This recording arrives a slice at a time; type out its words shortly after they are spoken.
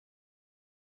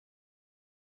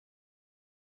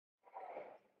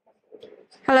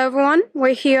Hello everyone,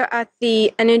 we're here at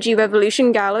the Energy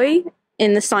Revolution Gallery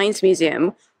in the Science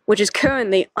Museum, which is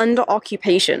currently under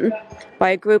occupation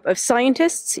by a group of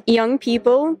scientists, young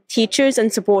people, teachers,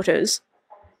 and supporters.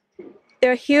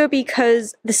 They're here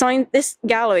because this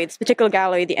particular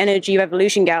gallery, the Energy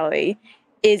Revolution Gallery,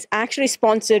 is actually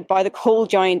sponsored by the coal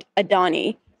giant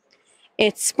Adani.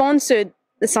 It's sponsored,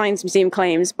 the Science Museum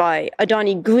claims, by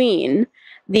Adani Green,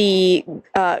 the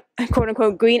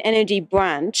quote-unquote green energy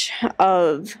branch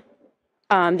of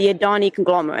the Adani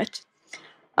conglomerate.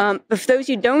 But for those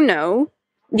who don't know,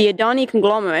 the Adani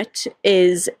conglomerate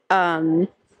is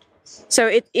it's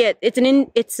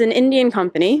an Indian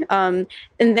company, and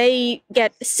they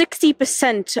get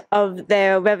 60% of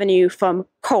their revenue from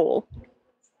coal.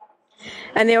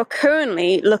 And they are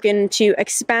currently looking to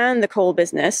expand the coal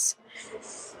business,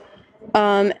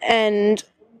 and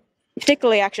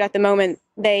particularly actually at the moment,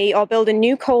 they are building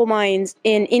new coal mines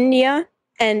in India,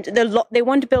 and they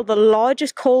want to build the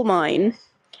largest coal mine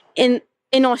in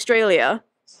Australia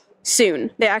soon.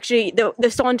 They're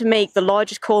starting to make the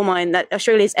largest coal mine that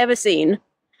Australia's ever seen,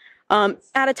 at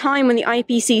a time when the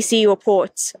IPCC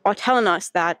reports are telling us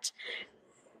that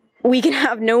we can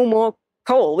have no more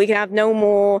coal, we can have no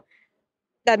more,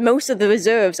 that most of the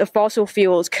reserves of fossil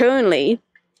fuels currently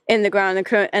in the ground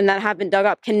and that have been dug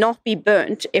up cannot be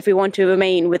burnt if we want to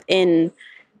remain within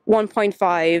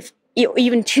 1.5,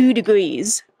 even 2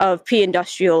 degrees of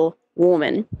pre-industrial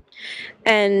warming.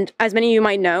 And as many of you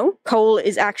might know, coal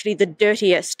is actually the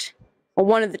dirtiest, or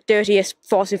one of the dirtiest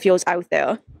fossil fuels out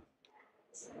there.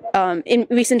 In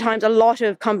recent times, a lot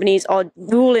of companies are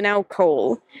ruling out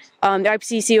coal. The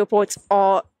IPCC reports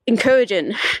are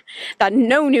encouraging that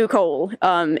no new coal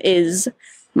is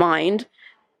mined.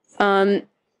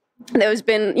 There's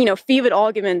been, fevered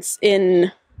arguments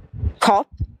in COP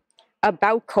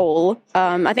about coal.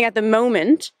 I think at the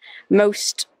moment,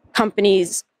 most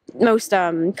companies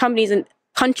and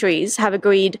countries have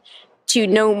agreed to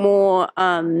no more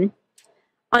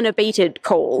unabated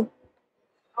coal.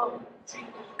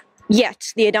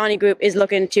 Yet, the Adani Group is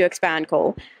looking to expand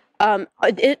coal.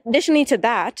 Additionally to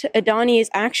that, Adani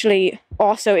is actually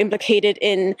also implicated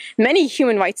in many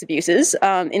human rights abuses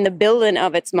in the building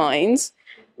of its mines.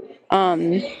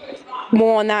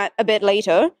 More on that a bit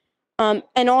later.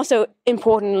 And also,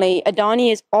 importantly,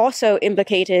 Adani is also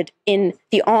implicated in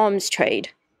the arms trade.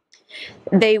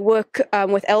 They work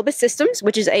with Elbit Systems,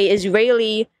 which is an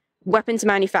Israeli weapons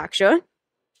manufacturer,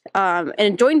 and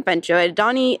a joint venture,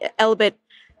 Adani-Elbit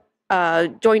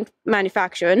joint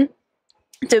manufacturing,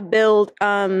 to build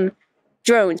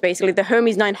drones, basically the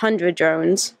Hermes 900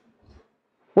 drones,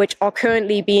 which are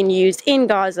currently being used in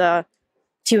Gaza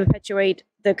to perpetuate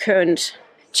the current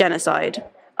genocide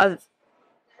of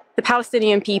the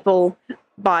Palestinian people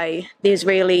by the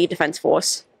Israeli Defense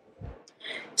Force.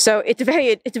 So it's a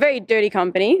very dirty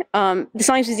company. The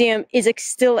Science Museum is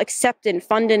still accepting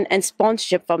funding and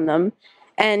sponsorship from them.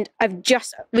 And I've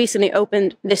just recently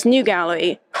opened this new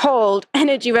gallery called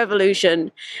Energy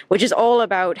Revolution, which is all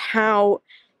about how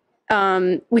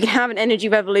we can have an energy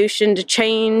revolution to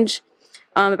change,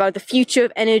 about the future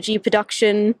of energy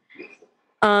production.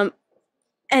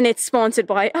 And it's sponsored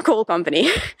by a coal company,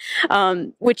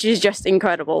 which is just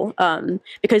incredible,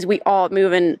 because we are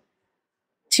moving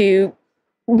to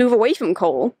move away from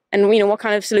coal. And, what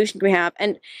kind of solution do we have?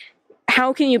 And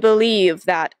how can you believe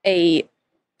that a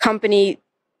company,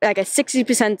 like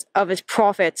 60% of its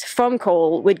profits from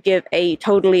coal, would give a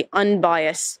totally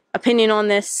unbiased opinion on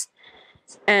this?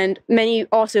 And many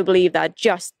also believe that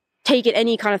just taking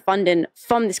any kind of funding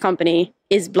from this company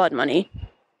is blood money,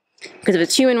 because of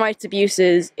its human rights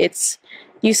abuses, its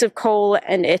use of coal,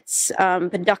 and its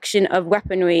production of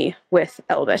weaponry with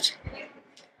Elbit.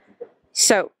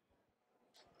 So,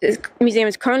 the museum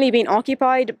is currently being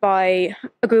occupied by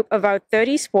a group of about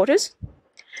 30 supporters,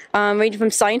 ranging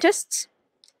from scientists,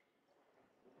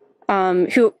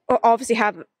 who obviously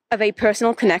have a very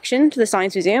personal connection to the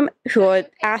Science Museum, who are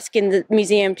asking the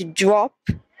museum to drop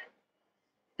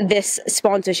this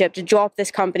sponsorship, to drop this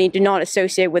company, do not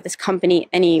associate with this company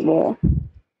anymore.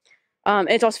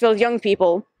 It's also filled with young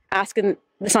people asking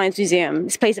the Science Museum,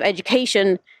 this place of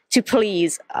education, to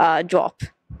please drop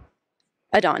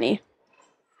Adani.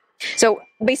 So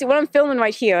basically what I'm filming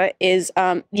right here is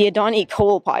the Adani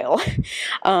coal pile.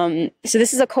 So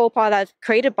this is a coal pile that's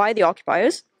created by the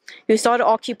occupiers, who started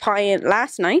occupying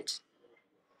last night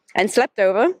and slept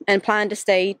over and planned to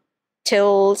stay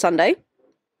till Sunday.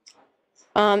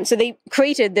 So they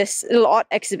created this little art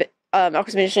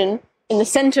exhibition in the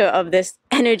center of this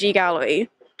energy gallery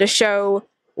to show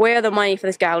where the money for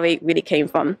this gallery really came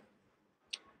from.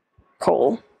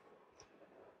 Coal.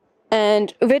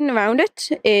 And written around it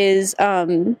is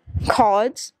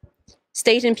cards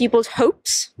stating people's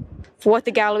hopes for what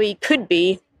the gallery could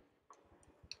be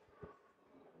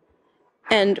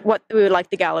and what we would like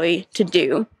the gallery to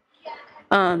do.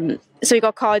 So we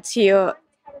got cards here,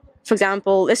 for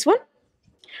example, this one.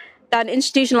 That an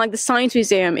institution like the Science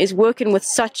Museum is working with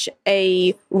such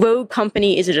a rogue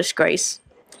company is a disgrace.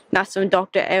 That's from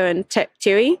Dr. Aaron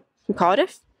Thierry from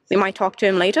Cardiff. We might talk to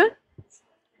him later.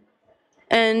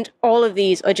 And all of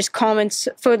these are just comments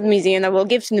for the museum that we'll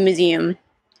give to the museum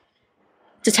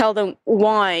to tell them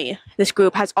why this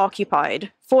group has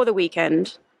occupied for the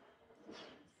weekend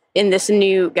in this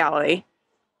new gallery.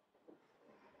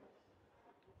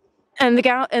 And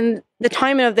the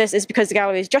timing of this is because the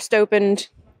gallery is just opened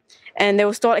and they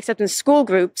will start accepting school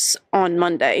groups on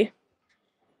Monday.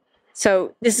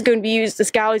 So this gallery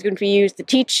is going to be used to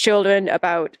teach children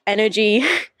about energy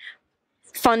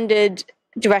funded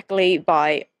directly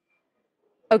by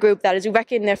a group that is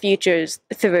wrecking their futures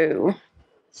through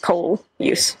coal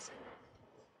use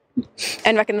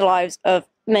and wrecking the lives of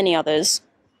many others,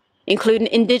 including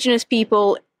Indigenous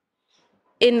people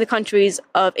in the countries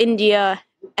of India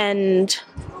and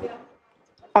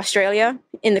Australia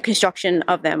in the construction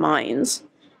of their mines,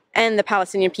 and the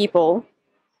Palestinian people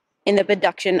in the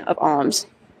production of arms.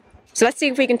 So let's see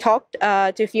if we can talk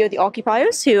to a few of the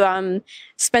occupiers who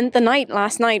spent the night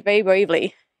last night very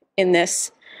bravely in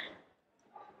this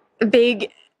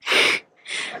big,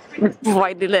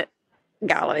 brightly lit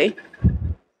gallery.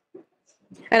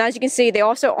 And as you can see, they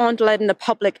also aren't letting the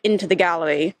public into the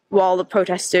gallery while the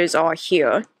protesters are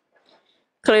here.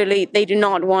 Clearly, they do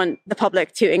not want the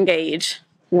public to engage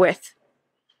with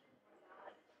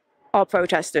our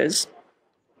protesters.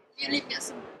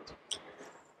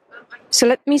 So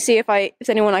let me see if there's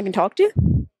anyone I can talk to.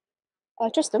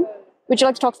 Tristan, would you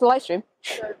like to talk to the live stream?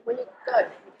 When you go.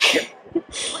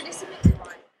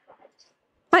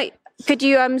 Hi, could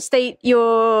you state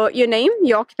your name,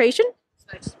 your occupation?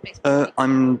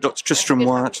 I'm Dr. Tristram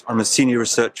Wyatt. I'm a senior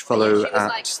research fellow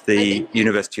at the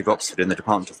University of Oxford in the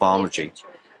Department of Biology.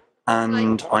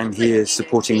 And I'm here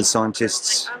supporting the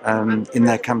scientists in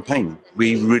their campaign.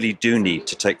 We really do need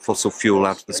to take fossil fuel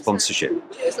out of the sponsorship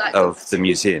of the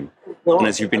museum. And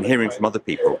as you've been hearing from other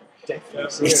people,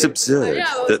 it's absurd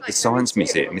that the Science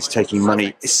Museum is taking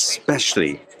money,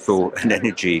 especially for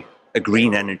a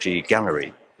green energy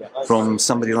gallery, from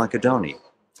somebody like Adani.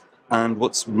 And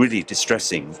what's really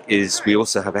distressing is we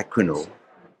also have Equinor,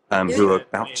 who are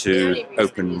about to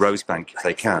open Rosebank, if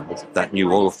they can, that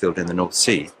new oil field in the North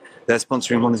Sea. They're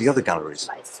sponsoring one of the other galleries.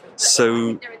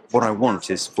 So what I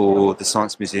want is for the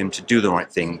Science Museum to do the right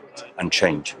thing and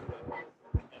change.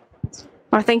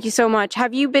 Well, thank you so much.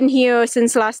 Have you been here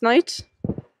since last night?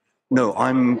 No,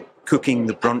 I'm cooking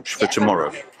the brunch for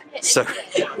tomorrow. So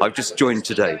I've just joined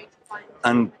today.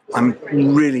 And I'm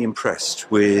really impressed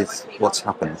with what's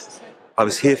happened. I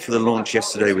was here for the launch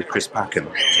yesterday with Chris Packham,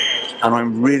 and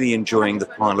I'm really enjoying the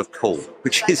pile of coal,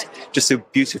 which is just so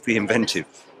beautifully inventive.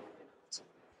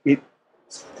 It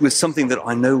was something that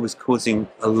I know was causing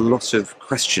a lot of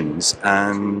questions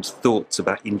and thoughts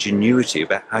about ingenuity,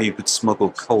 about how you could smuggle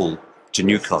coal to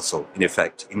Newcastle, in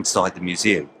effect, inside the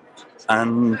museum.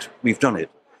 And we've done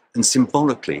it. And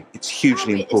symbolically, it's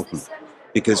hugely important,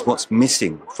 because what's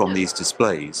missing from these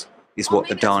displays is what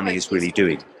Adani is really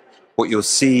doing. What you'll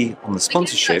see on the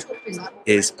sponsorship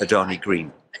is Adani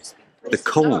Green. The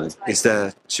coal is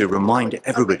there to remind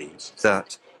everybody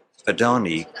that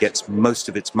Adani gets most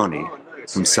of its money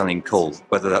from selling coal,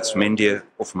 whether that's from India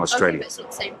or from Australia.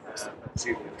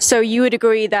 So you would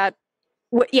agree that,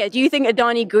 do you think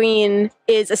Adani Green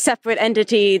is a separate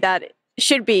entity that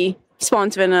should be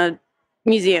sponsoring a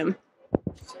museum?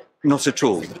 Not at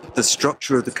all. The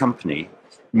structure of the company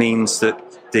means that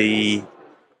the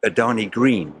Adani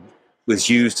Green was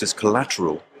used as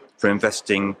collateral for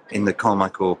investing in the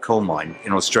Carmichael coal mine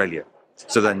in Australia.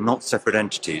 So they're not separate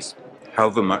entities,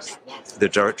 however much the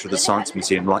director of the Science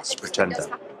Museum likes to pretend that.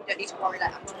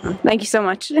 Thank you so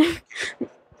much.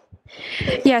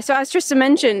 Yeah, so as Tristan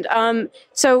mentioned,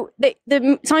 so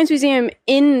the Science Museum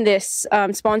in this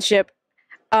sponsorship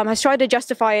has tried to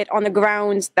justify it on the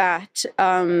grounds that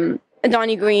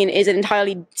Adani Green is an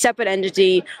entirely separate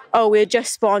entity. Oh, we're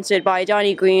just sponsored by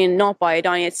Adani Green, not by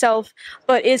Adani itself.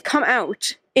 But it has come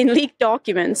out in leaked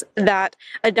documents that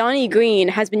Adani Green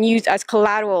has been used as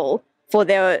collateral for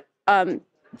their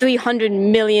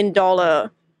 $300 million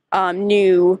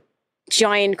new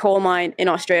giant coal mine in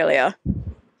Australia.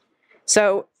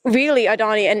 So really,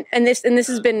 Adani, and this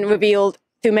has been revealed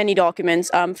through many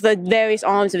documents for the various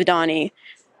arms of Adani,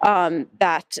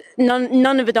 that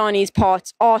none of Adani's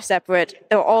parts are separate.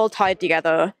 They're all tied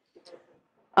together.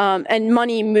 and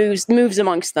money moves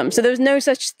amongst them. So there's no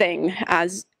such thing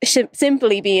as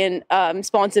simply being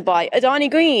sponsored by Adani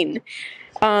Green.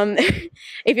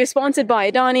 If you're sponsored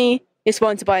by Adani, you're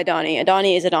sponsored by Adani.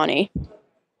 Adani is Adani.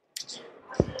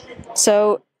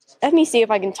 So let me see if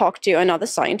I can talk to another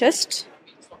scientist.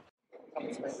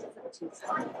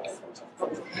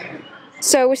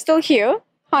 So we're still here.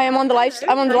 Hi, I'm on the live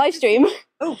stream.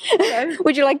 Oh, hello.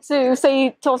 Would you like to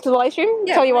talk to the live stream?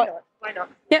 Yeah, tell you why what. Why not?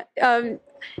 Yeah.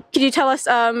 Could you tell us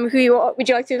who you are? Would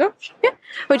you like to go? Yeah.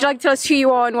 Would you like to tell us who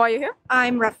you are and why you're here?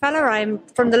 I'm Raffaella. I'm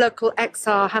from the local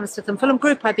XR Hammersmith and Fulham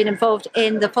group. I've been involved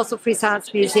in the Fossil Free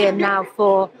Science Museum now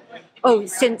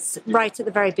since right at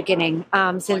the very beginning,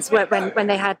 since when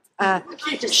they had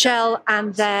Shell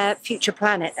and their Future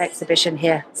Planet exhibition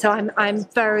here. So I'm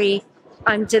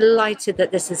delighted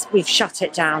that we've shut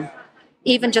it down.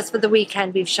 Even just for the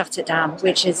weekend, we've shut it down,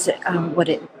 which is what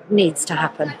it needs to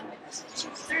happen.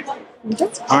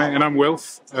 Hi, and I'm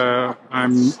Wilf.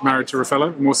 I'm married to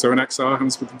Raffaella. I'm also an XR,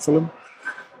 Hammersmith and Fulham,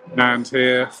 and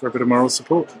here for a bit of moral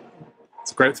support.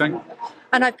 It's a great thing.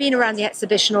 And I've been around the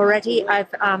exhibition already.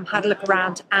 I've had a look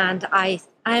around, and I'm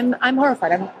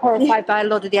horrified. I'm horrified by a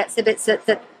lot of the exhibits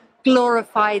that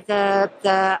glorify the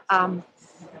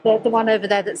one over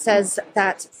there that says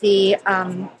that the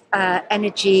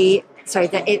energy. Sorry,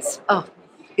 that it's. Oh,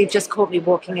 you've just caught me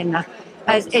walking in there.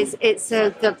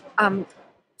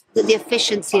 That the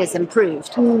efficiency has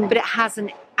improved, but it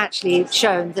hasn't actually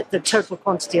shown that the total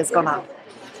quantity has gone up.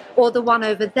 Or the one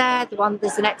over there,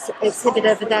 there's an exhibit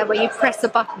over there where you press a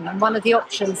button, and one of the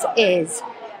options is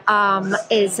why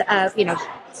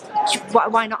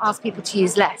not ask people to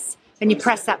use less? And you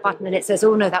press that button, and it says,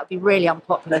 "Oh no, that would be really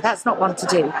unpopular. That's not one to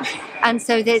do." And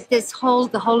so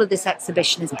the whole of this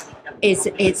exhibition is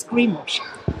greenwash.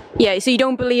 Yeah. So you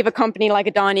don't believe a company like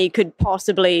Adani could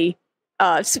possibly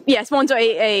sponsor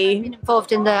I've been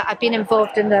involved in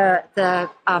the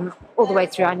all the way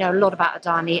through. I know a lot about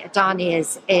Adani. Adani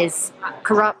is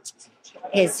corrupt.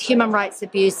 His human rights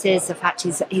abuses. In fact,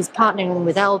 he's partnering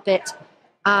with Elbit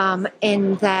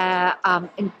in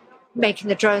making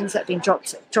the drones that have been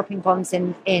dropping bombs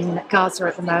in Gaza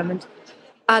at the moment.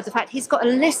 The fact he's got a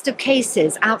list of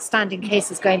outstanding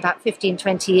cases going back 15,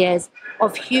 20 years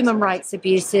of human rights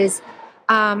abuses.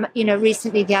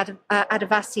 Recently the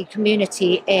Adivasi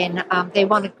community they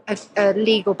won a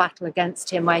legal battle against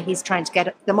him where he's trying to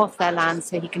get them off their land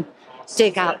so he can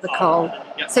dig out the coal.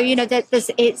 So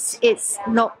it's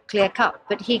not clear cut,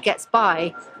 but he gets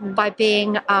by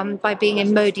being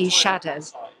in Modi's shadow,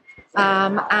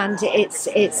 and it's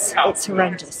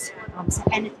horrendous. So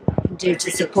anything we can do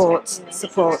to support,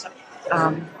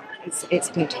 it's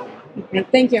good.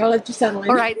 Thank you. I'll let you settle in.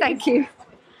 All right, thank you.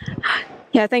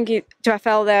 Yeah, thank you to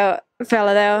Raffaella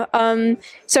there.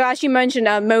 So as you mentioned,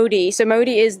 Modi. So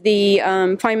Modi is the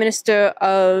Prime Minister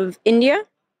of India.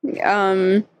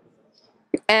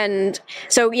 And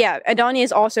so, yeah, Adani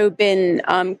has also been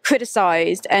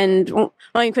criticized and not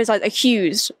only criticized,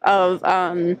 accused of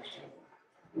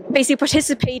basically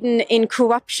participating in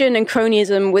corruption and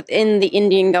cronyism within the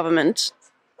Indian government,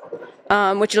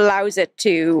 which allows it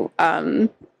to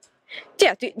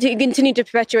continue to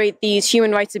perpetuate these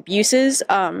human rights abuses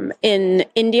in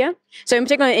India. So in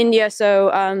particular in India, as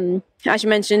you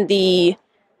mentioned, the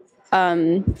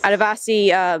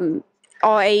Adivasi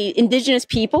are a indigenous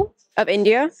people of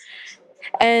India,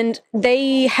 and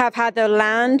they have had their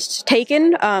land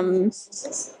taken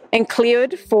and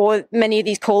cleared for many of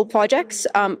these coal projects,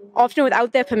 often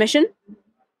without their permission.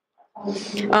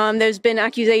 There's been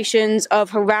accusations of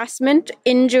harassment,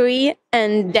 injury,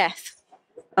 and death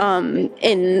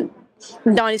in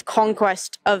Adani's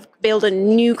conquest of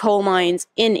building new coal mines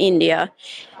in India.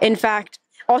 In fact,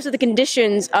 also the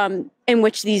conditions in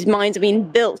which these mines are being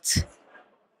built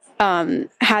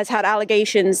has had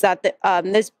allegations that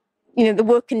the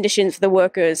work conditions for the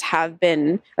workers have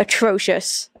been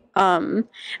atrocious, and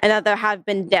that there have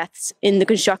been deaths in the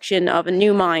construction of a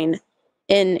new mine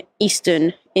in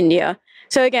eastern India.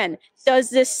 So again, does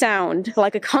this sound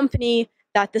like a company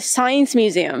that the Science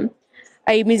Museum,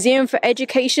 a museum for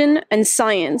education and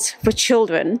science for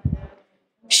children,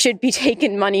 should be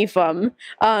taking money from,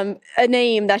 a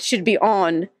name that should be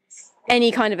on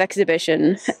any kind of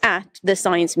exhibition at the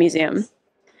Science Museum?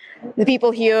 The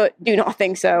people here do not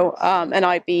think so, and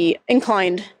I'd be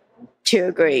inclined to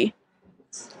agree.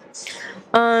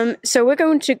 So we're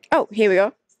going to, here we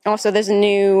go. Also, there's a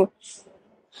new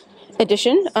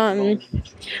edition.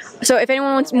 So if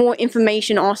anyone wants more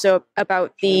information also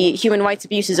about the human rights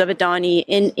abuses of Adani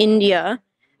in India,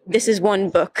 this is one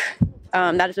book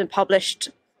that has been published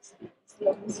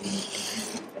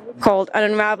called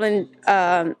Unraveling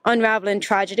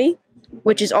Tragedy,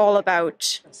 which is all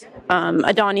about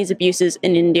Adani's abuses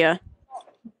in India.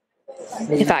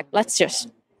 In fact, let's just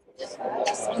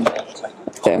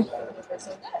go.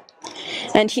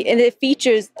 And it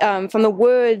features from the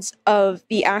words of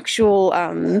the actual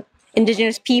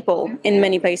Indigenous people in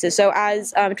many places. So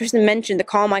as Tristan mentioned, the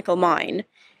Carmichael mine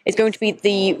is going to be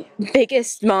the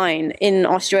biggest mine in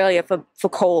Australia for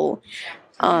coal.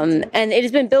 And it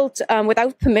has been built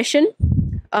without permission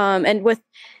and with,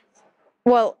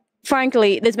 well,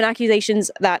 frankly, there's been accusations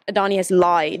that Adani has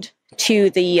lied to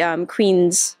the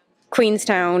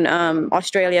Queenstown,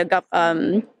 Australia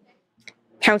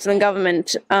council and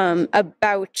government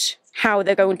about how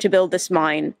they're going to build this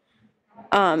mine.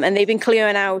 And they've been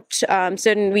clearing out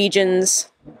certain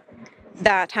regions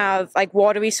that have like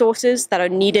water resources that are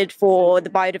needed for the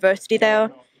biodiversity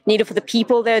there, needed for the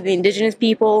people there, the Indigenous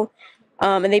people.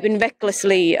 And they've been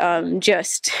recklessly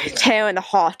just tearing the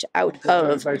heart out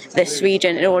of this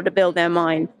region in order to build their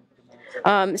mine.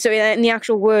 So in the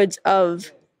actual words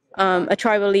of a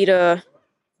tribal leader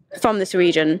from this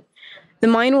region, the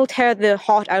mine will tear the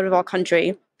heart out of our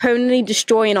country, permanently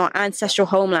destroying our ancestral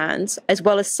homelands, as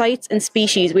well as sites and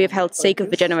species we have held sacred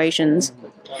for generations.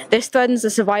 This threatens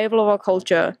the survival of our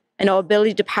culture and our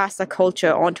ability to pass that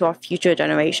culture on to our future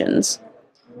generations.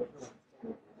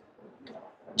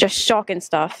 Just shocking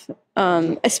stuff,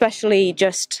 especially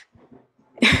just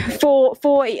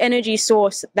for an energy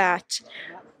source that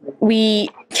we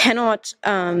cannot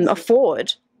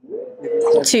afford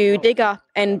to dig up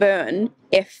and burn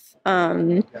if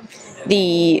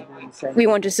we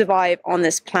want to survive on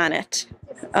this planet.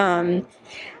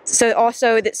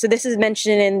 So this is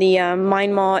mentioned in the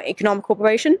Myanmar Economic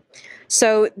Corporation.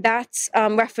 So that's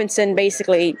referencing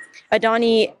basically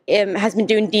Adani has been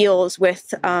doing deals with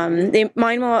the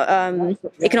Myanmar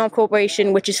Economic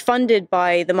Corporation, which is funded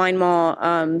by the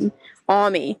Myanmar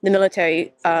army, the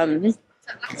military, and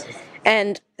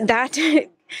that.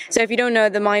 So if you don't know,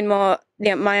 Myanmar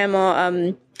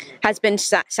has been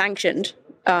sanctioned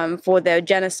for their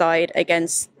genocide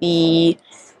against the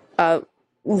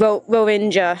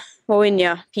Rohingya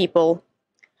people.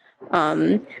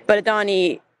 But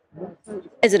Adani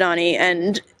is Adani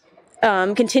and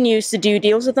continues to do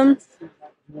deals with them.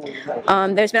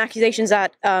 There's been accusations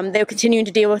that they're continuing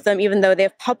to deal with them even though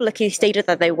they've publicly stated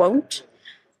that they won't.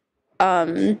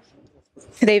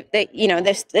 They've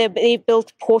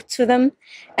built ports for them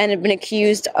and have been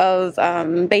accused of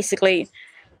basically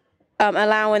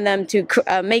allowing them to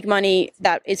make money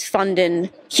that is funding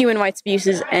human rights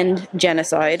abuses and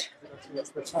genocide.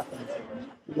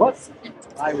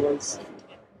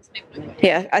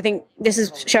 Yeah, I think this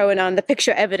is showing on the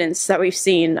picture evidence that we've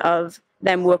seen of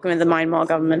them working with the Myanmar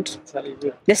government,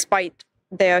 despite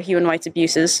their human rights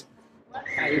abuses.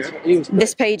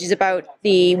 This page is about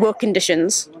the work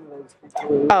conditions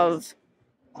of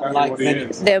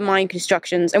their mine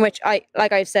constructions, in which,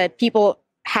 like I said, people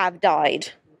have died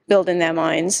building their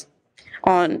mines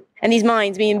on, and these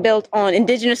mines being built on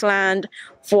Indigenous land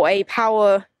for a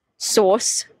power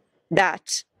source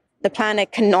that the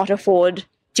planet cannot afford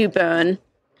to burn.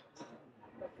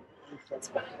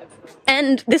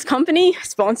 And this company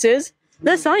sponsors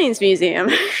the Science Museum.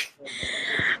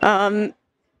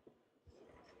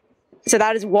 So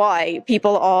that is why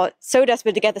people are so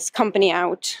desperate to get this company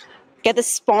out, get the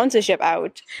sponsorship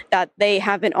out, that they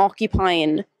have been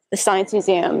occupying the Science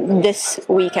Museum this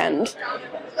weekend.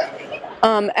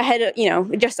 Ahead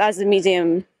of, just as the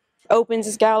museum opens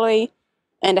its gallery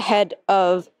and ahead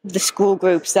of the school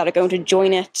groups that are going to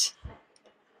join it.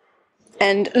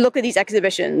 And look at these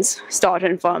exhibitions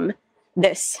starting from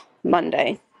this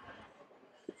Monday.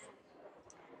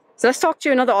 So let's talk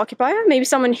to another occupier, maybe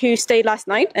someone who stayed last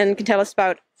night and can tell us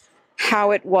about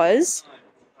how it was.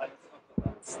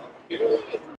 Yeah,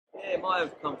 it might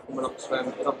have come from an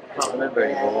Oxfam. I can't remember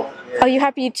anymore. Yeah. Are you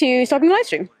happy to start in the live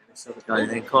stream? So we're going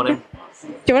then, Colin. Do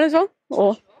you want as well?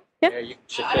 Or yeah, you can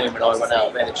chip in when I run out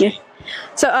of energy. Yeah.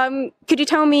 So could you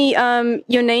tell me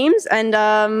your names and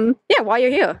why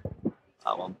you're here?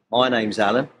 My name's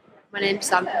Alan. My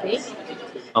name's Anthony.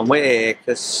 And we're here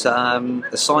because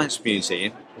the Science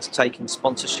Museum is taking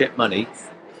sponsorship money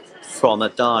from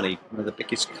Adani, one of the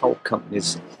biggest coal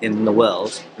companies in the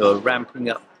world, who are ramping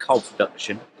up coal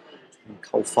production and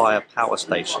coal-fired power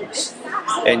stations.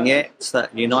 And yet the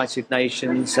United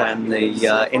Nations and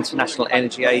the International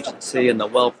Energy Agency and the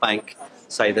World Bank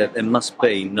say that there must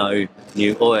be no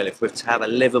new oil if we're to have a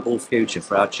livable future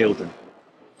for our children.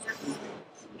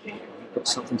 Got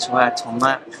something to add on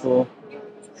that before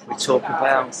we talk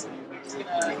about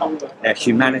their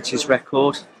humanities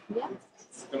record?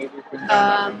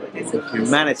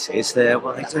 Humanities, what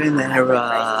are they doing?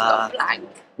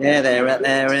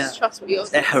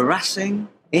 They're harassing,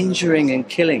 injuring and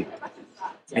killing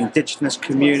Indigenous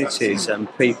communities and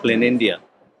people in India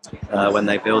when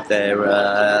they build their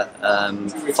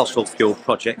fossil fuel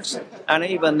projects and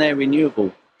even their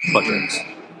renewable projects.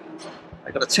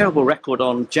 They've got a terrible record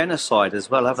on genocide as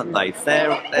well, haven't they?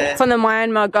 They're from the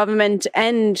Myanmar government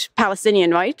and Palestinian,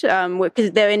 right?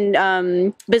 Because they're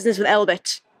in business with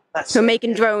Elbit, who are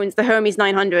making drones, the Hermes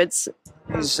 900s.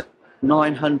 It's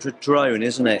 900 drone,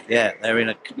 isn't it? Yeah, they're in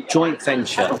a joint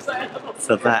venture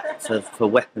for that, for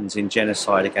weapons in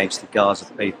genocide against the Gaza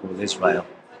people with Israel.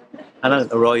 And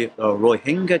the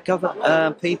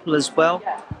Rohingya people as well.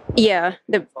 Yeah,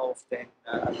 Involved in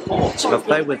ports,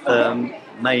 they with the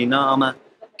Myanmar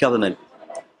government.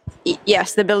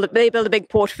 Yes, they build a big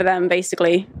port for them,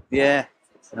 basically. Yeah,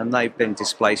 and they've been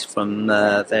displaced from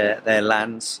their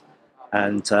lands,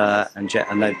 and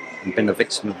they've been a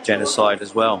victim of genocide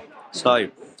as well. So,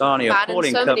 Adani, a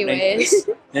appalling company.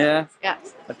 Yeah, Yeah.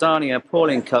 Adani, a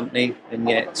appalling company, and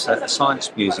yet the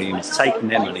Science Museum has taken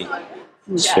their money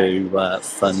to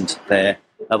fund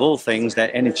of all things,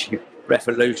 their energy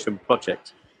revolution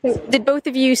project. Did both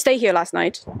of you stay here last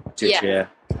night? Yeah.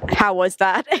 How was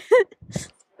that?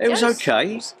 It was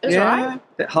okay. It was alright. A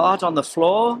bit hard on the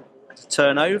floor. Had to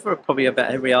turn over probably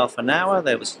about every half an hour.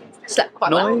 There was Slept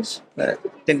quite well. noise.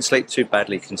 But didn't sleep too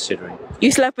badly considering.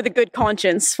 You slept with a good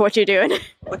conscience for what you're doing.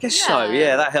 I guess so.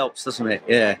 Yeah, that helps, doesn't it?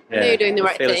 Yeah. I know you're doing the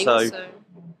right feel thing.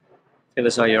 Feel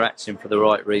as though you're acting for the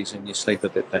right reason. You sleep a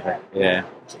bit better. Yeah.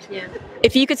 Yeah.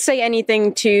 If you could say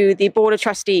anything to the board of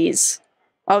trustees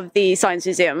of the Science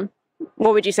Museum,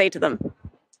 what would you say to them?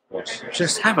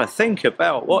 Just have a think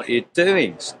about what you're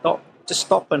doing. Just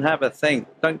stop and have a think.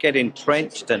 Don't get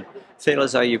entrenched and feel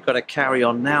as though you've got to carry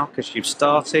on now because you've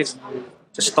started.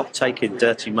 Just stop taking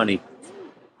dirty money.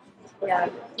 Yeah.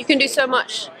 You can do so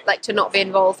much, like, to not be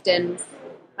involved in,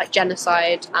 like,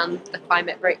 genocide and the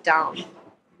climate breakdown.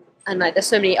 And, like, there's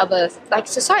so many other, like,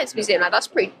 it's a science museum, like, that's a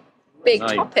pretty big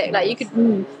topic. Like, you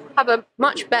could have a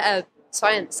much better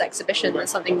science exhibition than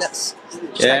something that's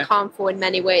just like harmful in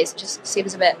many ways. It just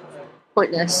seems a bit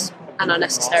pointless and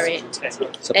unnecessary.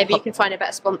 Maybe you can find a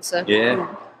better sponsor.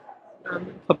 Yeah.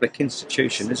 Public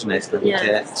institution, isn't it?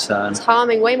 Yeah. It's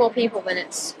harming way more people than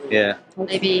it's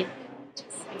maybe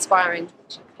inspiring.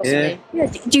 Possibly.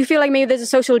 Yeah. Do you feel like maybe there's a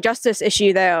social justice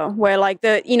issue there, where like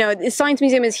the Science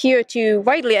Museum is here to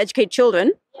rightly educate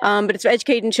children, but it's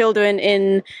educating children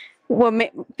in what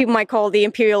people might call the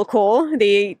imperial core,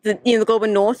 the global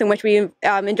north, in which we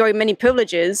enjoy many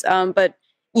privileges, but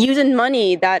using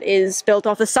money that is built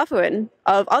off the suffering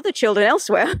of other children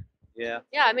elsewhere. Yeah.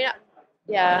 Yeah. I mean,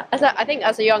 yeah. I think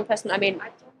as a young person, I mean,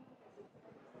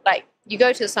 like, you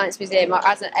go to the Science Museum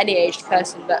as any aged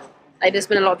person, but like, there's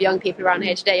been a lot of young people around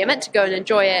here today. You're meant to go and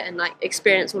enjoy it and like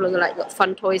experience all of the like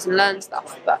fun toys and learn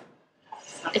stuff. But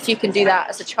if you can do that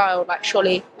as a child, like,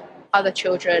 surely other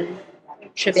children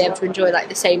should be able to enjoy like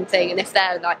the same thing. And if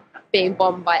they're like being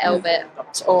bombed by Elbit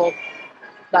or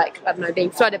like, I don't know,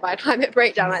 being flooded by a climate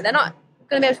breakdown, like, they're not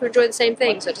going to be able to enjoy the same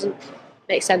thing. So it doesn't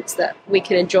make sense that we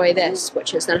can enjoy this,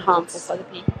 which is then harmful for other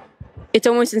people. It's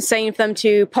almost insane for them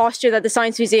to posture that the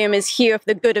Science Museum is here for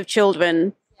the good of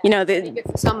children. You know, it's good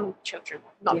for some children,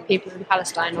 not the people in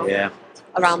Palestine or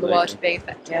around the world being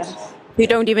affected. Who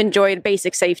don't even enjoy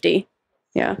basic safety.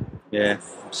 Yeah. Yeah,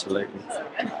 absolutely.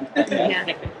 Yeah.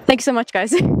 Thank you so much,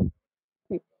 guys.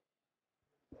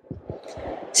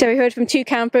 So we heard from two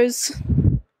campers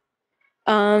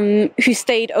who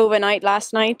stayed overnight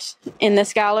last night in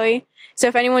this gallery. So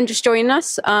if anyone just joined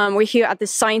us, we're here at the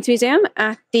Science Museum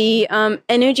at the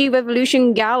Energy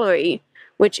Revolution Gallery,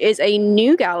 which is a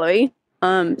new gallery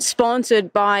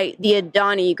sponsored by the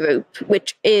Adani Group,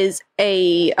 which is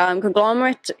a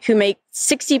conglomerate who make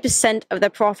 60% of their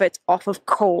profits off of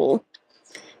coal.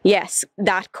 Yes,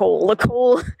 that coal. The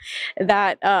coal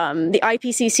that the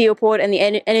IPCC report and the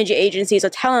energy agencies are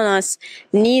telling us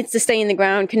needs to stay in the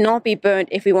ground, cannot be burnt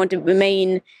if we want to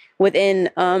remain within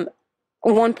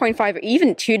 1.5 or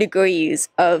even 2 degrees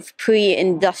of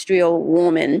pre-industrial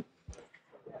warming.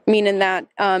 Meaning that,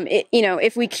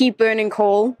 if we keep burning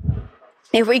coal,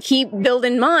 if we keep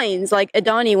building mines like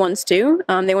Adani wants to,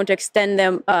 they want to extend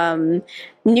them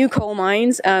new coal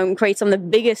mines, create some of the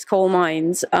biggest coal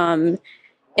mines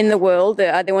in the world.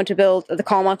 They want to build the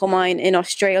Carmichael mine in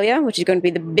Australia, which is going to be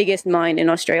the biggest mine in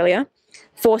Australia,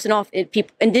 forcing off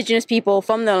Indigenous people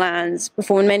from their lands,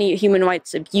 performing many human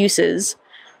rights abuses,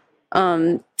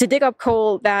 to dig up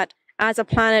coal that, as a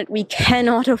planet, we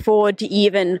cannot afford to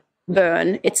even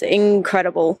burn. It's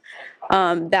incredible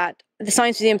that the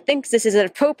Science Museum thinks this is an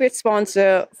appropriate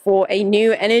sponsor for a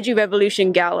new Energy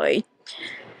Revolution gallery.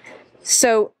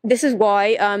 So this is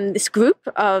why this group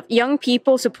of young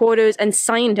people, supporters, and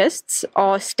scientists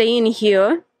are staying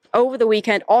here over the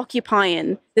weekend,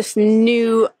 occupying this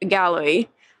new gallery.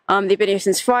 They've been here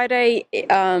since Friday.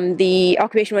 The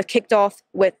occupation was kicked off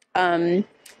with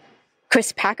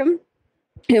Chris Packham,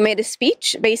 who made a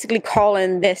speech basically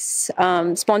calling this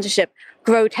sponsorship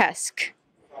grotesque.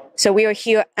 So we are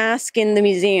here asking the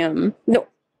museum, no,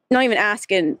 not even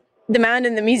asking,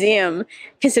 demanding the museum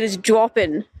considers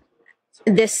dropping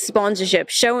this sponsorship,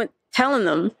 telling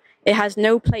them it has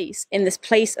no place in this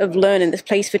place of learning, this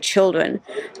place for children.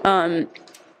 So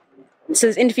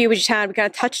this interview we just had, we kind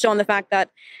of touched on the fact that,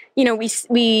 you know,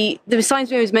 the Science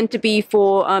Museum is meant to be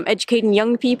for educating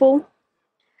young people,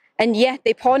 and yet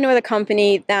they partner with a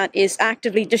company that is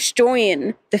actively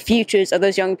destroying the futures of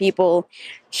those young people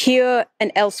here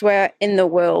and elsewhere in the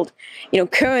world. You know,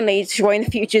 currently destroying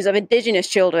the futures of Indigenous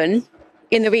children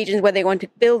in the regions where they want to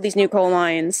build these new coal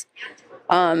mines.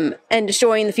 And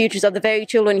destroying the futures of the very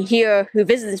children here who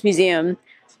visit this museum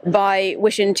by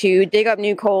wishing to dig up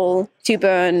new coal to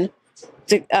burn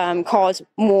to cause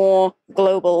more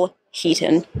global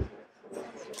heating.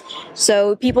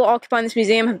 So people occupying this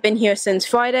museum have been here since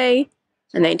Friday,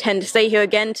 and they intend to stay here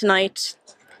again tonight.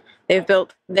 They've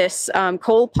built this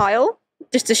coal pile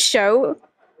just to show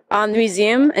the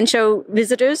museum and show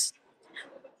visitors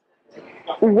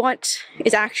what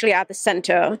is actually at the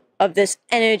center of this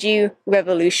Energy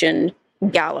Revolution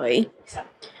gallery,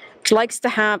 which likes to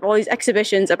have all these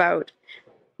exhibitions about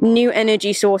new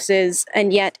energy sources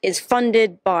and yet is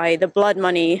funded by the blood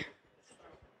money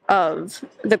of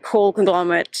the coal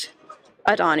conglomerate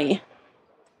Adani.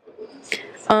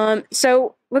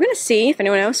 So we're going to see if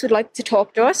anyone else would like to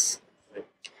talk to us. I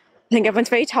think everyone's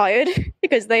very tired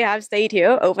because they have stayed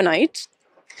here overnight.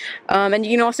 And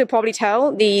you can also probably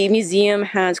tell the museum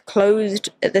has closed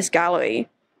this gallery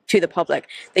to the public.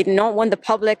 They do not want the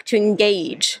public to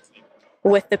engage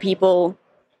with the people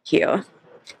here.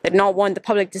 They do not want the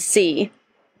public to see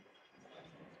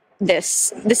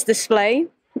this display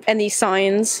and these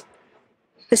signs,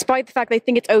 despite the fact they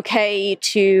think it's okay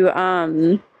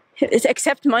to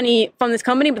accept money from this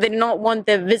company, but they do not want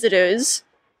their visitors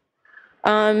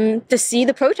to see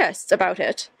the protests about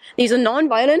it. These are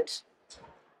non-violent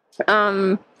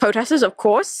protesters, of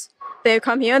course. They've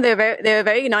come here, they're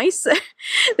very nice.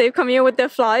 They've come here with their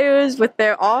flyers, with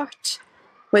their art,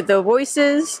 with their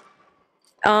voices.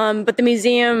 But the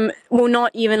museum will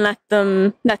not even let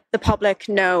the public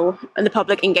know and the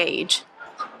public engage.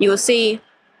 You will see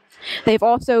they've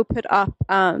also put up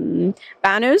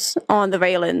banners on the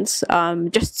railings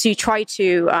just to try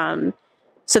to,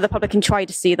 so the public can try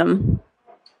to see them.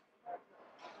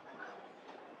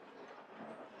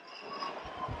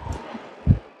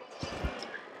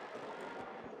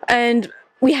 And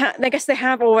I guess they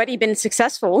have already been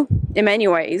successful in many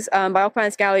ways by occupying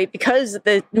this gallery because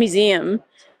the museum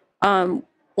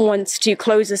wants to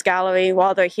close this gallery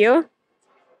while they're here.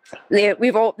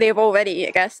 They've already,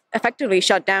 I guess, effectively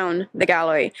shut down the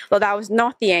gallery. Well, that was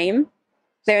not the aim.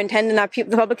 They're intending that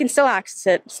the public can still access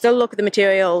it, still look at the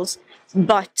materials,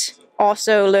 but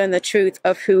also learn the truth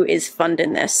of who is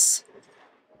funding this.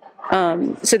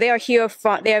 So they are here.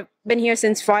 They have been here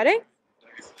since Friday.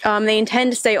 They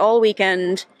intend to stay all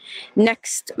weekend.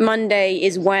 Next Monday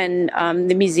is when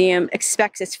the museum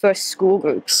expects its first school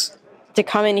groups to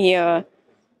come in here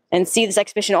and see this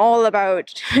exhibition all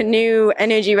about a new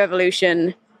energy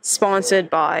revolution sponsored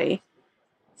by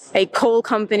a coal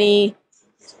company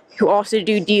who also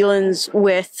do dealings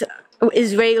with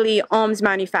Israeli arms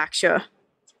manufacturer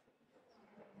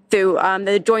through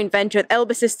the joint venture with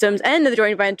Elba Systems and the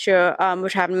joint venture,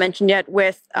 which I haven't mentioned yet,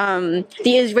 with the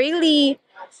Israeli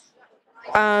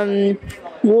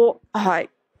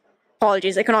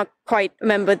apologies, I cannot quite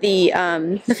remember the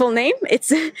full name.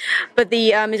 But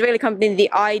the Israeli company, the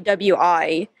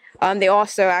IWI, they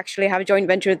also actually have a joint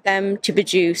venture with them to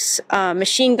produce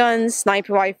machine guns,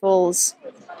 sniper rifles,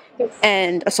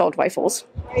 and assault rifles,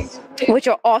 which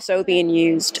are also being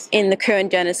used in the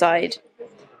current genocide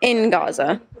in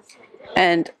Gaza.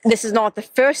 And this is not the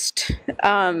first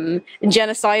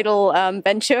genocidal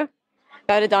venture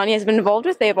that Adani has been involved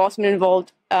with. They have also been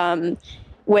involved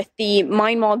with the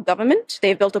Myanmar government.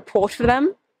 They've built a port for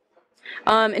them.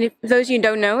 And if those of you who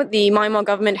don't know, the Myanmar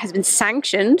government has been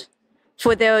sanctioned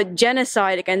for their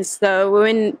genocide against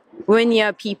the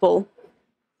Rohingya people.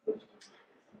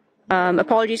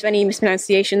 Apologies for any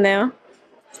mispronunciation there.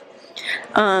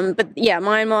 But yeah,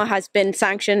 Myanmar has been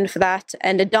sanctioned for that,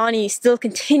 and Adani still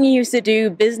continues to do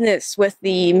business with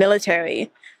the military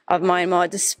of Myanmar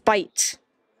despite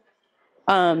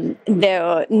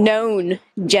their known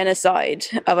genocide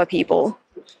of a people.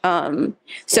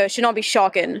 So it should not be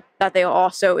shocking that they are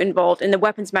also involved in the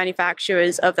weapons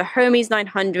manufacturers of the Hermes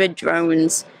 900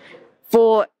 drones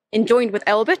and joined with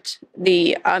Elbit,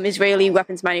 the Israeli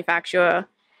weapons manufacturer,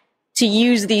 to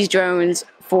use these drones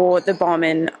for the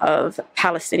bombing of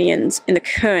Palestinians in the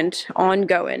current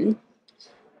ongoing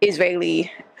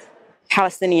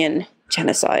Israeli-Palestinian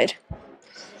genocide.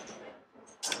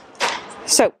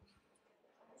 So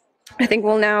I think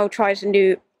we'll now try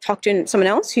to talk to someone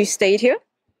else who stayed here.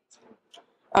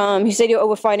 Who stayed here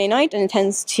over Friday night and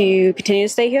intends to continue to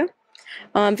stay here.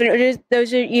 For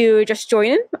those of you just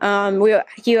joining, we are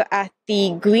here at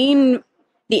the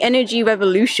Energy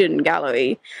Revolution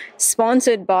Gallery,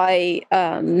 sponsored by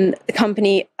the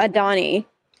company Adani,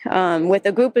 with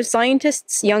a group of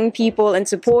scientists, young people, and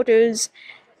supporters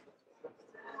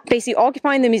basically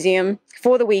occupying the museum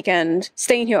for the weekend,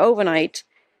 staying here overnight,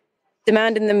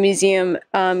 demanding the museum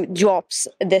drops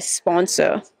this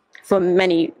sponsor for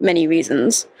many, many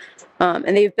reasons.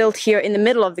 And they've built here in the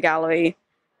middle of the gallery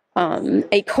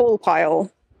a coal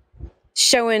pile,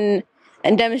 showing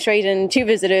and demonstrating to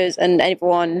visitors and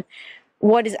everyone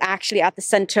what is actually at the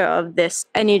center of this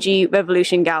Energy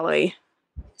Revolution Gallery,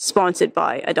 sponsored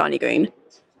by Adani Green.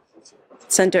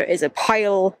 Center is a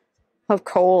pile of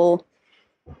coal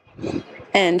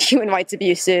and human rights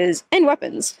abuses and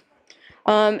weapons.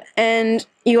 And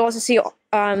you also see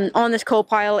on this coal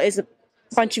pile is a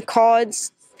bunch of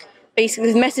cards,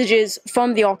 basically messages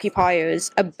from the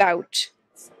occupiers about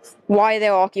why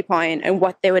they're occupying and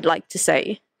what they would like to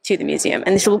say to the museum.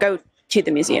 And this will go to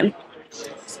the museum.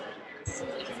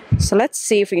 So let's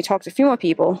see if we can talk to a few more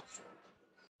people.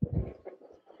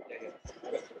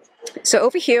 So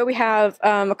over here we have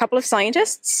a couple of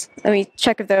scientists. Let me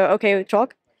check if they're okay with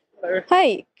talk. Hello.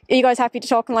 Hi, are you guys happy to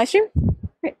talk on live stream?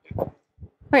 Great.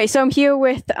 Okay, so I'm here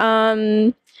with,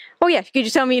 oh yeah, could you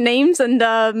tell me your names and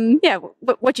yeah,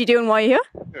 what you do and why you're here?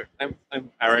 Sure. I'm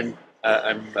Aaron.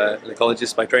 I'm an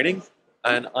ecologist by training,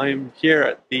 and I'm here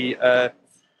at the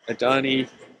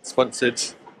Adani-sponsored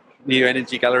New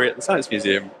Energy Gallery at the Science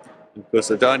Museum. Of course,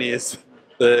 Adani is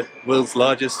the world's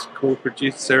largest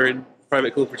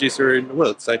private coal producer in the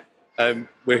world. So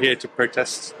we're here to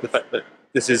protest the fact that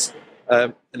this is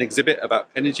an exhibit about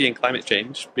energy and climate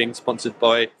change being sponsored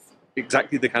by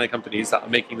exactly the kind of companies that are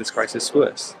making this crisis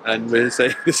worse. And we're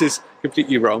saying this is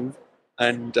completely wrong.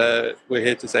 And we're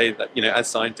here to say that, you know, as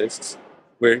scientists,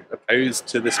 we're opposed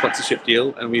to the sponsorship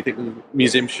deal, and we think the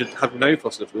museum should have no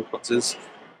fossil fuel sponsors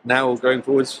now or going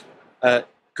forwards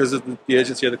because of the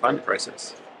urgency of the climate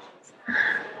crisis.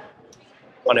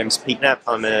 My name's Pete Knapp.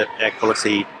 I'm an air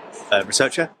quality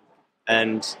researcher,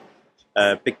 and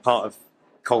a big part of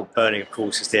coal burning, of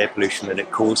course, is the air pollution that it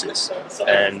causes.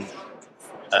 And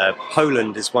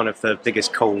Poland is one of the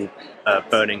biggest coal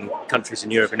burning countries in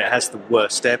Europe, and it has the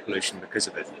worst air pollution because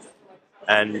of it.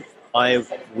 And I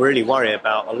really worry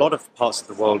about a lot of parts of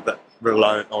the world that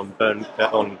rely on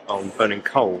burning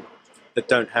coal that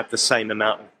don't have the same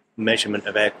amount of measurement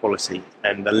of air quality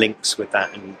and the links with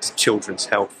that and children's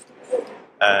health,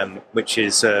 which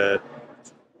is a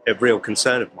real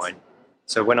concern of mine.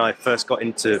 So when I first got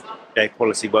into air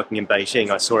quality working in Beijing,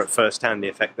 I saw at first hand the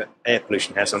effect that air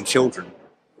pollution has on children.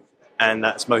 And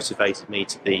that's motivated me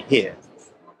to be here,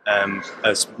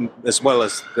 as well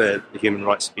as the human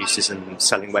rights abuses and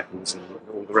selling weapons and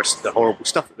all the rest of the horrible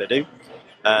stuff that they do.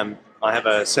 I have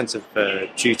a sense of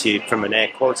duty from an air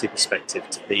quality perspective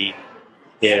to be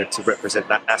here to represent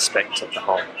that aspect of the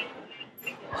harm.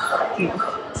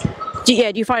 Do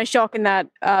you find it shocking that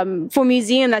for a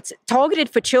museum that's targeted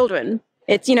for children,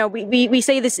 it's, you know, we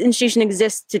say this institution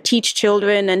exists to teach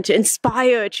children and to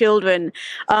inspire children,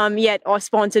 yet are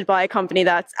sponsored by a company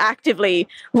that's actively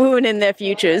ruining their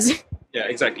futures? Yeah,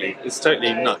 exactly. It's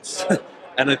totally nuts.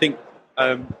 And I think,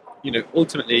 you know,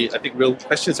 ultimately, I think real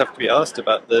questions have to be asked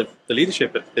about the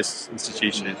leadership of this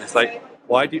institution. It's like,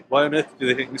 why on earth do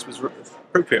they think this was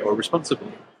appropriate or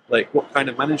responsible? Like, what kind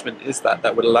of management is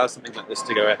that would allow something like this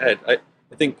to go ahead? I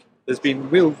think there's been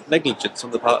real negligence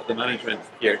on the part of the management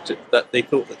here that they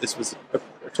thought that this was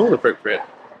at all appropriate.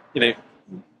 You know,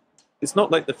 it's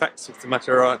not like the facts of the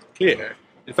matter aren't clear.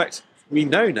 In fact, we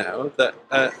know now that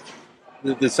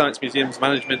the Science Museum's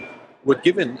management were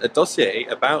given a dossier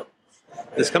about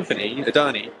this company,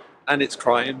 Adani, and its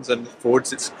crimes and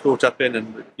frauds it's caught up in,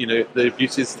 and, you know, the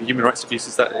abuses, the human rights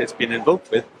abuses that it's been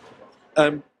involved with.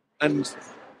 And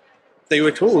they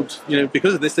were told, you know,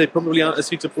 because of this, they probably aren't a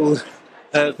suitable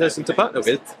person to partner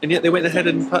with, and yet they went ahead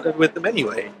and partnered with them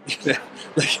anyway. You know,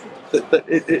 like,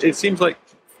 it seems like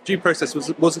due process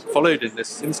wasn't followed in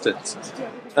this instance.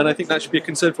 And I think that should be a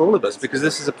concern for all of us, because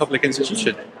this is a public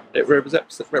institution. It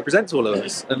represents all of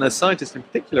us, and as scientists in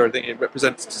particular, I think it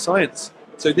represents science.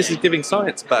 So this is giving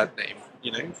science a bad name,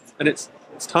 and it's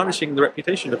tarnishing the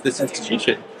reputation of this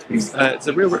institution. It's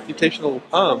a real reputational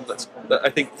harm that I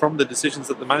think from the decisions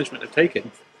that the management have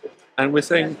taken. And we're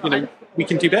saying, we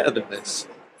can do better than this.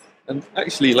 And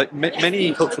actually, like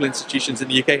many cultural institutions in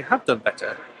the UK have done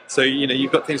better. So,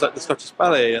 you've got things like the Scottish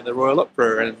Ballet and the Royal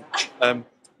Opera and,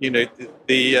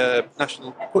 the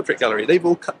National Portrait Gallery. They've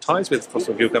all cut ties with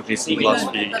fossil fuel companies in the last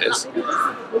few years.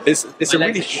 It's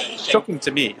really shocking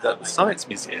to me that the Science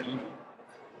Museum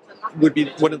would be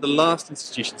one of the last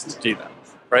institutions to do that,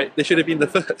 right? They should have been the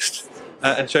first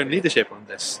and shown leadership on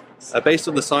this, based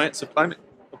on the science of climate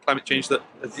change that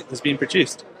has been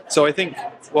produced. So I think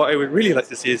what I would really like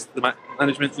to see is the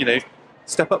management,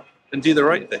 step up and do the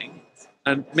right thing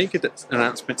and make an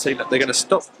announcement saying that they're going to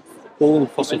stop all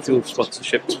fossil fuel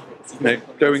sponsorships,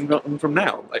 going on from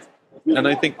now. And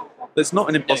I think that's not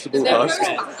an impossible ask.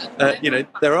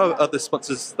 There are other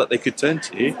sponsors that they could turn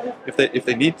to if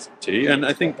they need to, and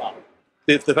I think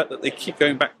the fact that they keep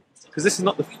going back, because this is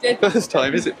not the first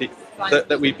time, is it, Pete,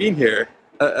 that we've been here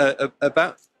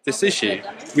about this issue.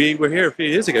 We were here a few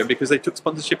years ago because they took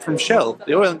sponsorship from Shell,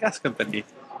 the oil and gas company,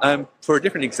 for a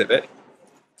different exhibit,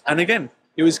 and again,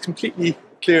 it was completely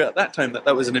clear at that time that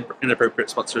that was an inappropriate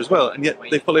sponsor as well, and yet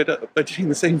they followed up by doing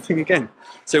the same thing again.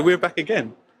 So we're back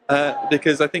again,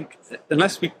 because I think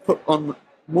unless we put on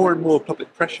more and more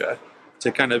public pressure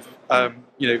to kind of,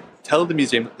 tell the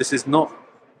museum that this is not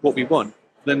what we want,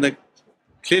 then they're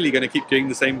clearly going to keep doing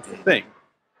the same thing.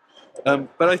 But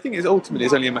I think it's ultimately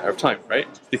only a matter of time, right?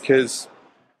 Because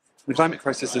the climate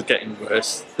crisis is getting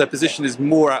worse. Their position is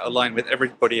more out of line with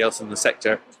everybody else in the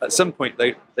sector. At some point,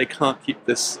 they can't keep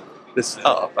this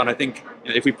up. And I think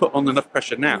if we put on enough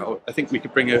pressure now, I think we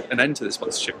could bring an end to the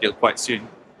sponsorship deal quite soon.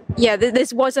 Yeah,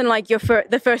 this wasn't like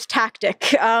the first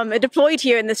tactic deployed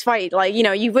here in this fight. Like,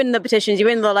 you've written the petitions, you've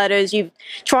written the letters, you've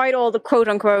tried all the quote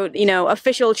unquote,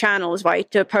 official channels, right,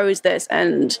 to oppose this.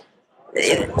 And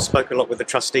spoke a lot with the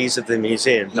trustees of the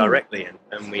museum directly,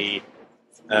 and we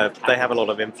they have a lot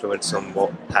of influence on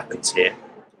what happens here.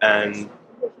 And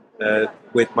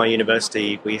with my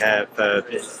university, we have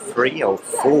 3 or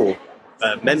 4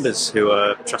 members who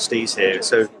are trustees here.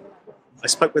 So I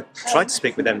tried to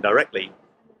speak with them directly,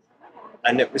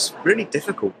 and it was really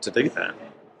difficult to do that.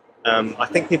 I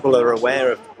think people are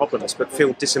aware of the problems, but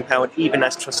feel disempowered even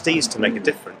as trustees to make a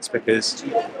difference, because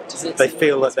they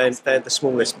feel that they're the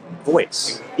smallest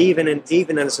voice, even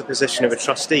as a position of a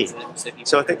trustee.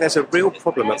 So I think there's a real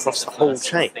problem across the whole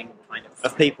chain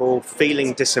of people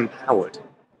feeling disempowered,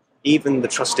 even the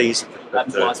trustees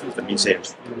of the museum.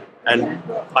 And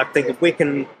I think if we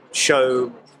can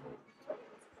show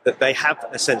that they have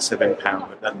a sense of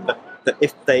empowerment, that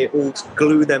if they all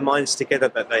glue their minds together,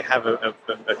 that they have a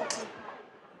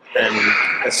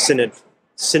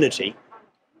synergy,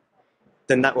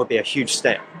 then that would be a huge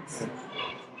step.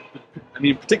 I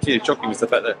mean, particularly shocking was the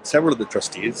fact that several of the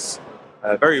trustees,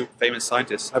 very famous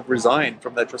scientists, have resigned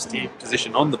from their trustee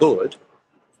position on the board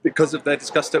because of their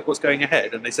disgust at what's going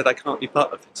ahead, and they said, I can't be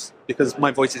part of this because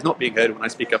my voice is not being heard when I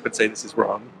speak up and say this is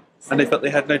wrong, and they felt they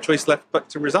had no choice left but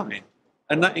to resign.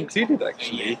 And that included,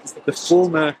 actually, the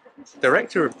former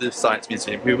director of the Science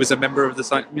Museum, who was a member of the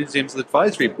Science Museum's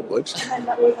advisory board,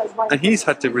 and he's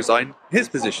had to resign his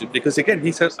position because, again,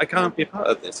 he says, I can't be a part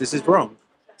of this, this is wrong.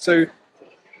 So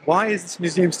why is this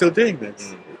museum still doing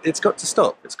this? It's got to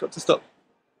stop, it's got to stop.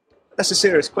 That's a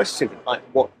serious question. Like,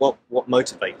 what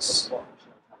motivates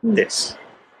this?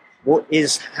 What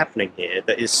is happening here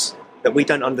that we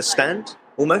don't understand,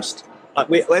 almost? Like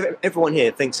everyone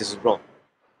here thinks this is wrong.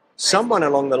 Someone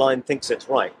along the line thinks it's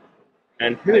right.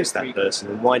 And who is that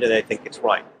person, and why do they think it's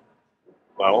right?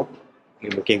 Well, we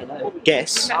can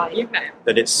guess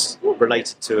that it's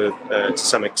related to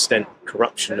some extent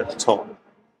corruption at the top.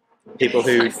 People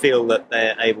who feel that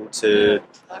they're able to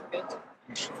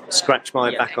scratch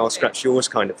my back, I'll scratch yours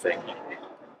kind of thing.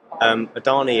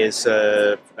 Adani is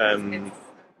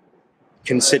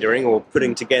considering or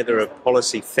putting together a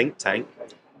policy think tank.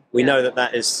 We know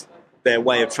that is their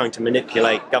way of trying to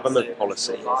manipulate government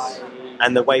policy,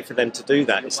 and the way for them to do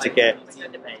that is to get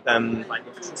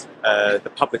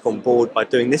the public on board by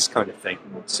doing this kind of thing,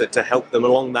 so to help them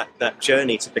along that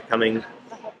journey to becoming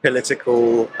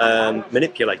political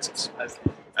manipulators.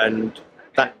 And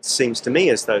that seems to me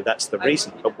as though that's the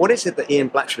reason. But what is it that Ian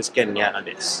Blatchford's getting out of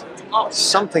this?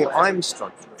 Something I'm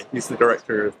struggling with. He's the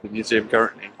director of the museum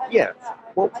currently. Yeah.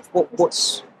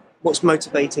 What's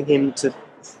motivating him to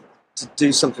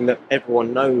do something that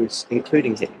everyone knows,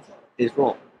 including him, is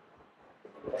wrong?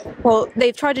 Well,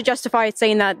 they've tried to justify it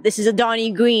saying that this is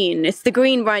Adani Green, it's the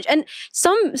green branch. And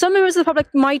some members of the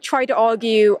public might try to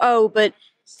argue, oh, but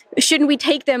shouldn't we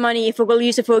take their money if we'll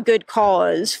use it for a good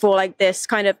cause, for like this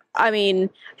kind of, I mean,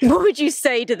 what would you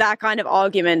say to that kind of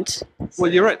argument?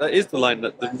 Well, you're right. That is the line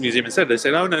that the museum has said. They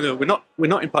say, "No, no, no. We're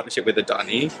not in partnership with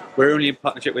Adani. We're only in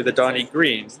partnership with Adani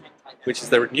Green, which is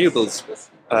their renewables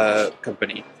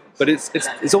company." But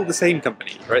it's all the same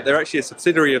company, right? They're actually a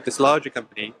subsidiary of this larger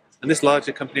company, and this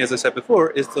larger company, as I said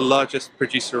before, is the largest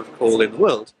producer of coal in the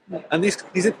world. And these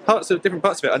different parts of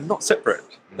it are not separate.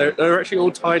 They're actually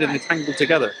all tied and entangled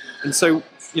together. And so,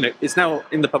 it's now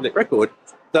in the public record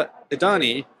that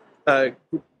Adani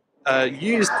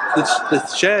used the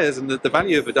shares and the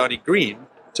value of Adani Green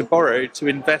to borrow to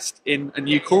invest in a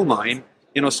new coal mine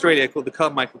in Australia called the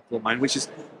Carmichael coal mine, which is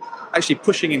actually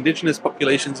pushing indigenous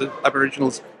populations of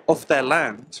Aboriginals off their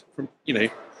land from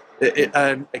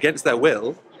against their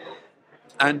will.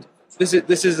 And this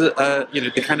is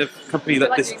the kind of company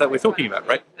that we're talking about,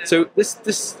 right? So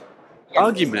this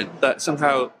argument that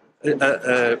somehow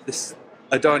this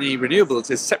Adani Renewables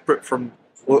is separate from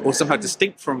or somehow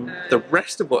distinct from the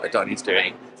rest of what Adani's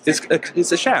doing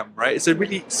it's a sham, right? It's a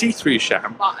really see-through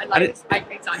sham, and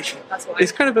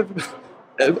it's kind of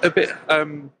a bit.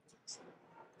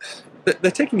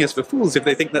 They're taking us for fools if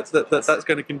they think that's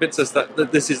going to convince us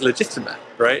that this is legitimate,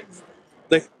 right?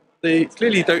 They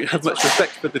clearly don't have much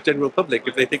respect for the general public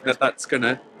if they think that that's going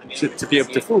to be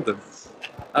able to fool them.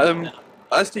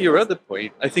 As to your other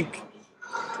point, I think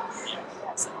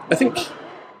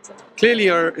clearly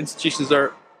our institutions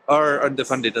are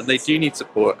underfunded and they do need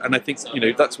support, and I think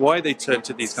that's why they turn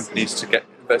to these companies to get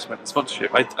investment and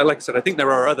sponsorship. Like I said, I think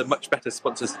there are other much better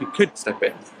sponsors who could step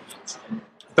in,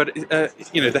 but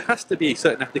there has to be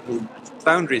certain ethical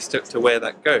boundaries to where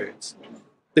that goes,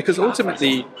 because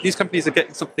ultimately these companies are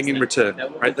getting something in return,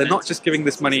 right? They're not just giving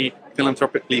this money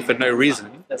philanthropically for no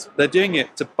reason. They're doing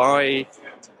it to buy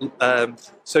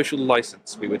social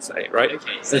license, we would say, right?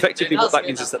 Effectively, what that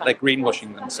means is that they're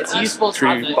greenwashing themselves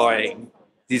through buying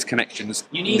these connections,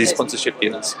 these sponsorship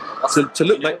deals, to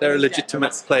look like they're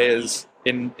legitimate players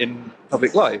in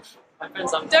public life.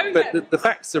 But the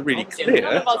facts are really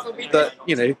clear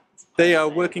that they are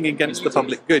working against the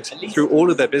public good through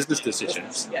all of their business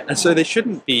decisions, and so they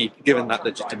shouldn't be given that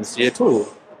legitimacy at all.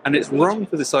 And it's wrong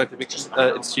for the scientific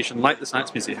institution like the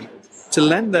Science Museum to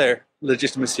lend their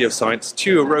legitimacy of science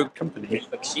to a rogue company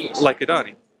like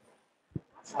Adani.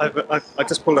 I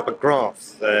just pulled up a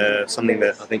graph, something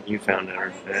that I think you found,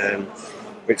 Aaron,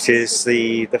 which is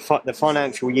the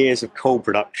financial years of coal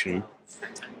production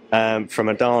from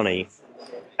Adani.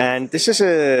 And this is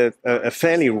a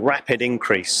fairly rapid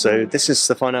increase. So this is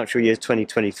the financial year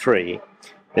 2023.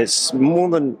 It's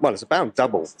it's about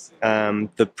double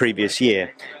the previous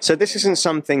year. So this isn't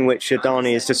something which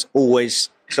Adani has just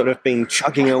always sort of been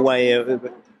chugging away at.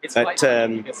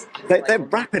 They're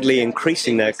rapidly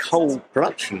increasing their coal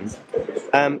production.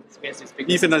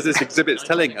 Even as this exhibit's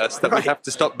telling us that we have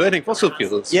to stop burning fossil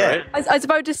fuels, right? I was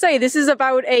about to say, this is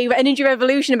about an energy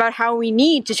revolution, about how we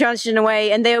need to transition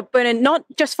away, and they're burning not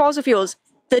just fossil fuels,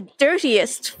 the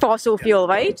dirtiest fossil fuel,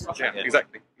 right? Yeah,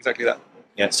 exactly that.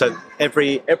 Yeah, so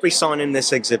every sign in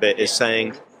this exhibit is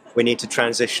saying we need to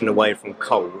transition away from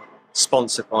coal,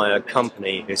 sponsored by a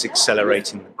company who's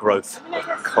accelerating the growth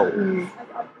of coal.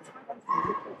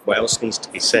 What else needs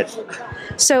to be said?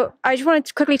 So I just wanted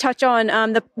to quickly touch on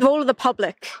the role of the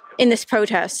public in this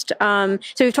protest. So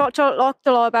we've talked a lot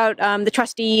about the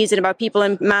trustees and about people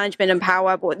in management and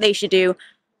power, about what they should do.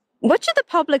 What should the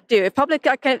public do? If public,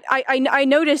 I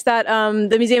noticed that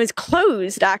the museum is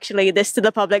closed, actually, this to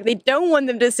the public. They don't want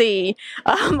them to see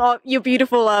your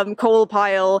beautiful coal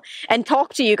pile and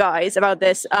talk to you guys about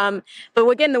this. But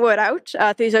we're getting the word out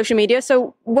through social media.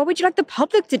 So what would you like the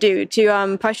public to do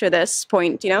to pressure this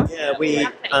point, Yeah,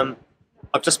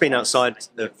 I've just been outside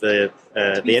of the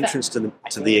entrance to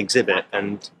the exhibit,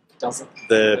 and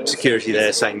the security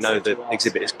there saying no, the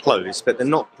exhibit is closed, but they're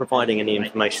not providing any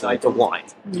information as to why.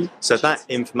 So that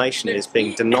information is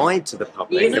being denied to the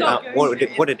public about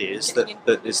what it is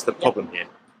that is the problem here.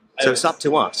 So it's up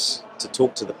to us to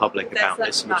talk to the public about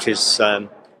this, which is a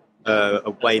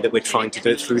way that we're trying to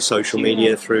do it through social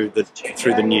media, through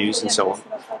the news and so on.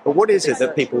 But what is it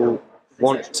that people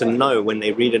want to know when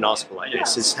they read an article like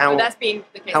this is how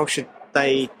should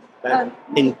they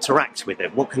interact with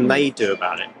it? What can they do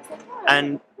about it?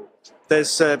 And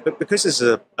there's but because this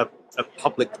is a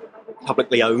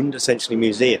publicly owned, essentially,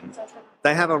 museum,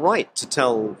 they have a right to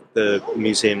tell the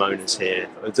museum owners here,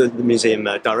 the museum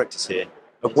directors here,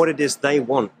 of what it is they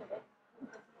want.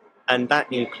 And that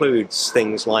includes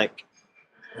things like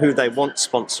who they want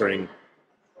sponsoring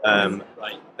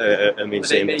a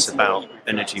museum that's about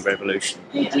energy revolution.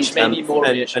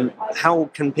 And how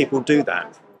can people do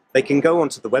that? They can go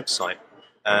onto the website,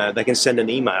 they can send an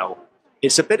email.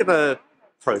 It's a bit of a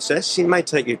process. It may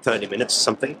take you 30 minutes or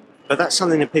something, but that's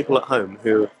something that people at home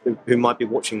who might be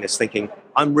watching this thinking,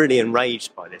 I'm really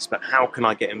enraged by this, but how can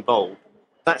I get involved?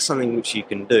 That's something which you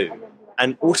can do.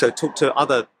 And also talk to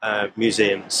other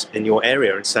museums in your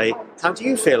area and say, how do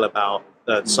you feel about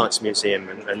the Science Museum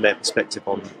and their perspective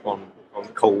on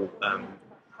coal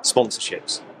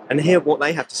sponsorships? And hear what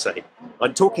they have to say. By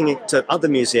talking to other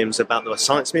museums about the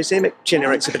Science Museum, it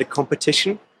generates a bit of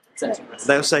competition.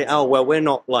 They'll say, oh, well, we're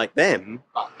not like them,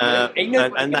 and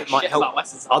that might help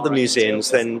other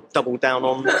museums then double down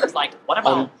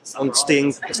on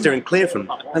steering clear from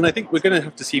that. And I think we're going to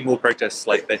have to see more protests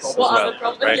like this as well,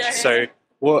 right? So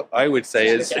what I would say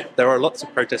is there are lots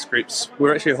of protest groups.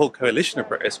 We're actually a whole coalition of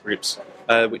protest groups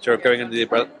which are going under the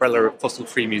umbrella of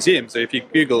fossil-free museum. So if you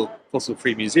Google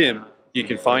fossil-free museum, you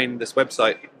can find this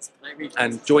website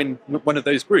and join one of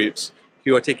those groups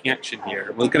who are taking action here.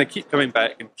 And we're going to keep coming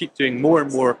back and keep doing more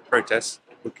and more protests.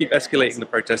 We'll keep escalating the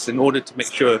protests in order to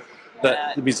make sure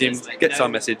that the museum gets our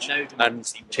message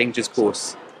and changes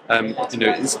course.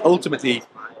 It's ultimately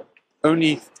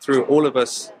only through all of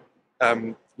us,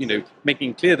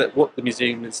 making clear that what the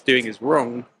museum is doing is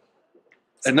wrong,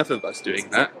 enough of us doing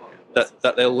that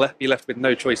they'll be left with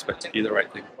no choice but to do the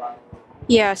right thing.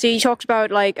 Yeah, so you talked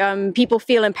about like people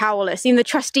feeling powerless, even the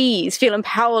trustees feeling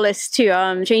powerless to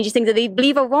change these things that they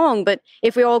believe are wrong. But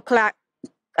if we all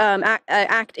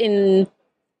act in,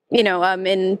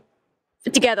 in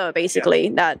together, basically,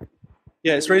 that.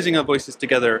 Yeah, it's raising our voices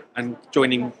together and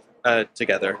joining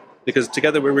together, because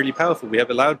together we're really powerful. We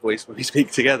have a loud voice when we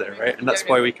speak together, right? And that's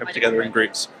why we come together in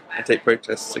groups and take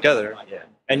protests together. Yeah.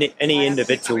 Any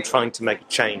individual trying to make a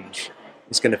change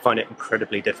is going to find it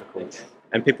incredibly difficult.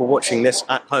 And people watching this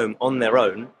at home on their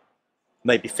own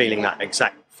may be feeling that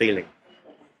exact feeling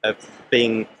of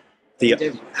being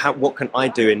what can I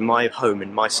do in my home,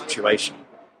 in my situation?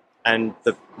 And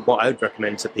what I would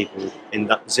recommend to people in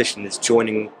that position is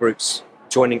joining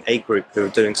a group who are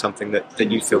doing something that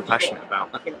you feel passionate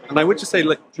about. And I would just say,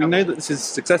 we know that this is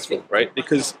successful, right?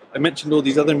 Because I mentioned all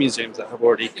these other museums that have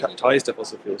already cut ties to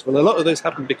fossil fuels. Well, a lot of those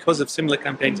happened because of similar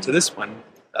campaigns to this one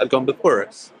that have gone before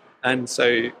us. And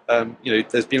so,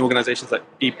 there's been organisations like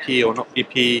BP or Not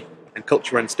BP and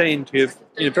Culture Unstained who have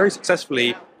very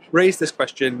successfully raised this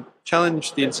question,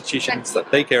 challenged the institutions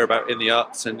that they care about in the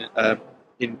arts and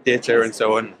in theatre and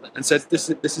so on, and said this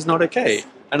is not okay.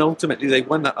 And ultimately, they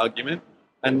won that argument.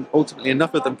 And ultimately,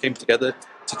 enough of them came together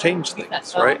to change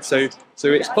things, right? So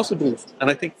it's possible,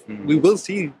 and I think we will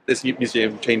see this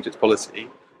museum change its policy.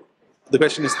 The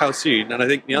question is how soon, and I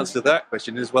think the answer to that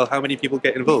question is, well, how many people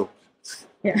get involved?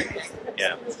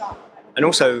 Yeah. And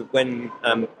also, when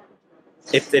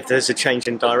if there's a change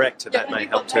in director, that may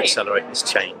help to accelerate this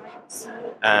change.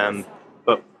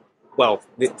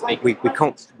 We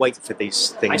can't wait for these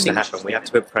things to happen. We have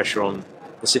to put pressure on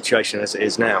the situation as it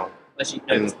is now.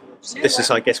 And this is,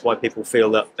 I guess, why people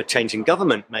feel that a change in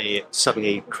government may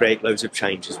suddenly create loads of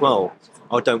change as well.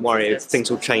 Oh, don't worry, things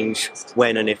will change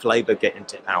when and if Labour get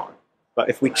into power. But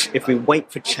if we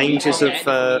wait for changes of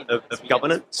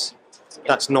governance,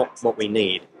 that's not what we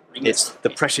need. It's the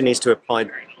pressure needs to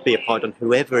be applied on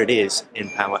whoever it is in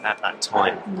power at that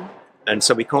time. And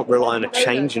so we can't rely on a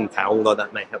change in power, although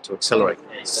that may help to accelerate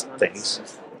these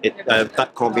things.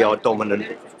 That can't be our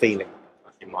dominant feeling,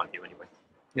 in my view, anyway.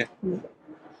 Yeah.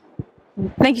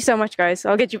 Thank you so much, guys.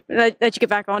 I'll let you get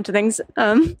back onto things.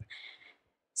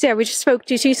 So yeah, we just spoke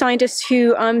to two scientists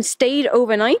who stayed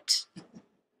overnight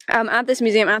at this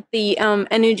museum at the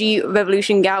Energy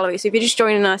Revolution Gallery. So if you're just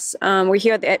joining us, we're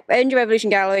here at the Energy Revolution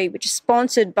Gallery, which is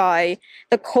sponsored by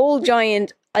the coal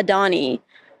giant Adani,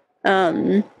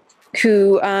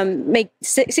 who make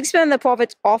 60% of their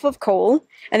profits off of coal,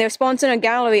 and they're sponsoring a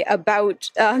gallery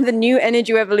about the new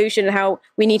energy revolution and how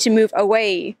we need to move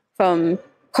away from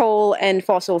coal and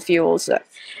fossil fuels.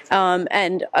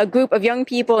 And a group of young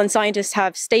people and scientists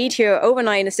have stayed here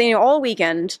overnight and staying here all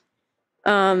weekend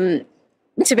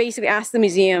to basically ask the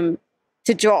museum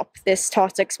to drop this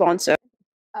toxic sponsor.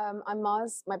 I'm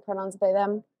Mars, my pronouns are they,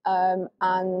 them.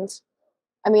 And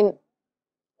I mean,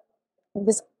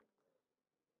 this,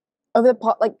 over the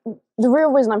past, the real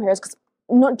reason I'm here is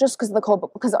not just because of the coal,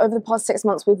 but because over the past 6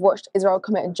 months we've watched Israel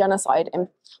commit genocide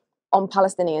on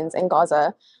Palestinians in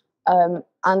Gaza,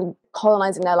 and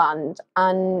colonizing their land.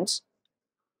 And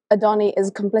Adani is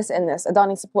complicit in this.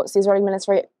 Adani supports the Israeli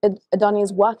military. Adani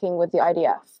is working with the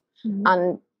IDF.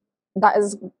 And that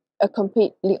is a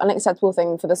completely unacceptable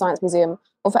thing for the Science Museum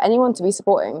or for anyone to be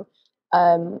supporting.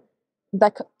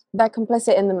 they're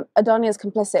complicit in the Adani is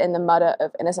complicit in the murder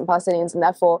of innocent Palestinians, and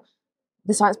therefore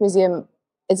the Science Museum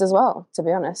is as well. To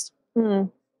be honest,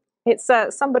 it's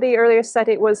somebody earlier said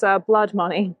it was blood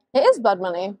money. it is blood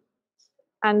money.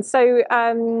 And so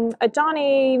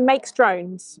Adani makes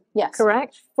drones, Yes,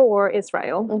 correct, for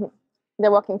Israel.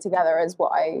 They're working together, is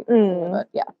what I. But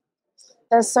yeah,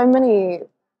 there's so many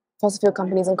fossil fuel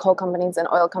companies and coal companies and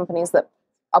oil companies that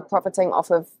are profiting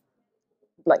off of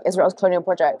like Israel's colonial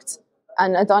project,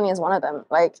 and Adani is one of them.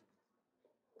 Like,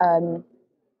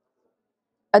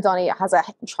 Adani has a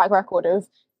track record of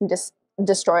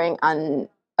destroying and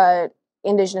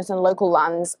indigenous and local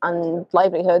lands and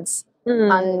livelihoods,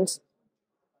 and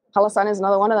Palestine is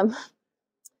another one of them.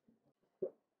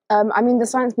 I mean, the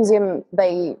Science Museum,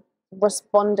 they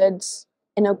responded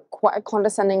in quite a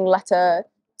condescending letter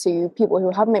to people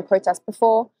who haven't made protests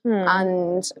before,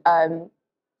 and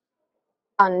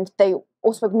they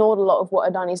also ignored a lot of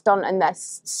what Adani's done, and they're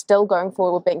still going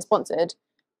forward with being sponsored.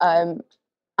 And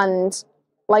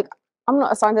like, I'm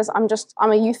not a scientist.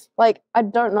 I'm a youth. Like, I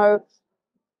don't know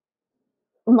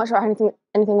much about how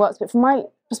anything works, but from my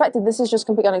perspective, this is just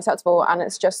completely unacceptable, and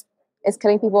it's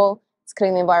killing people, it's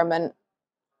killing the environment,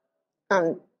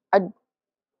 and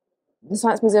the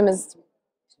Science Museum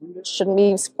shouldn't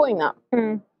be supporting that.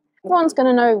 Everyone's going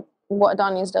to know what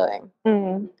Adani is doing,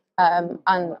 and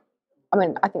I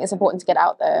mean, I think it's important to get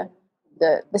out there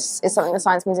that this is something the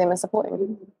Science Museum is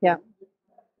supporting. Yeah,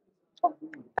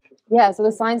 so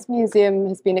the Science Museum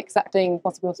has been accepting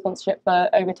possible sponsorship for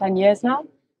over 10 years now,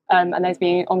 and there's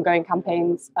been ongoing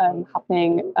campaigns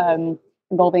happening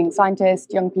involving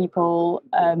scientists, young people,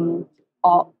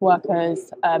 art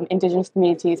workers, Indigenous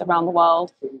communities around the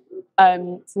world.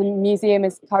 So the museum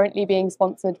is currently being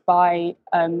sponsored by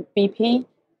BP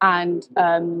and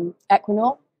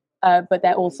Equinor, but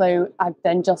they're also have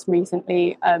then just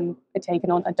recently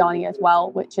taken on Adani as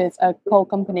well, which is a coal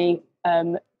company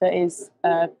that is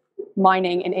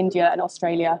mining in India and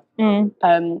Australia,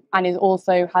 and is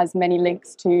also has many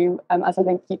links to, as I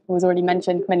think was already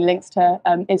mentioned, many links to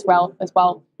Israel as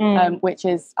well, which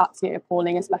is absolutely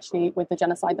appalling, especially with the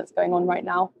genocide that's going on right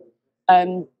now.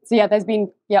 So yeah, there's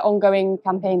been ongoing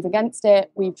campaigns against it.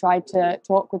 We've tried to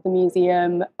talk with the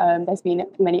museum. There's been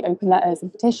many open letters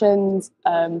and petitions,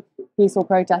 peaceful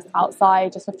protests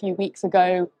outside just a few weeks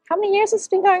ago. How many years has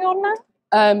it been going on now?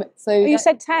 So you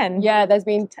said 10. Yeah, there's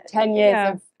been 10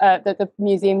 years of that the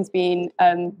museum's been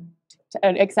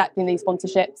accepting these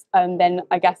sponsorships, and then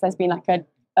I guess there's been like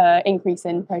a increase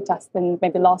in protests in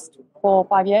maybe the last 4 or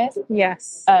 5 years.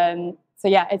 Yes. So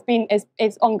yeah,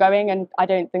 it's ongoing, and I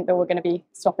don't think that we're going to be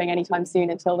stopping anytime soon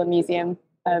until the museum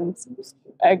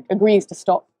agrees to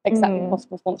stop accepting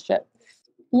possible sponsorship.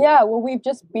 Yeah, well, we've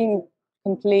just been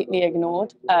completely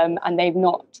ignored, and they've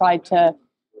not tried to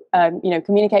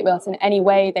communicate with us in any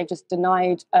way. They've just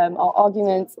denied our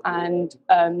arguments and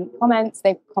comments.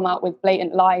 They've come out with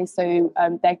blatant lies. So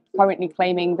they're currently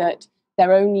claiming that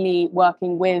they're only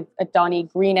working with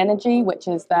Adani Green Energy, which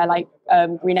is their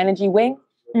green energy wing.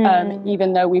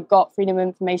 Even though we've got freedom of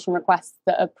information requests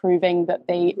that are proving that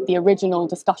the original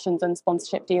discussions and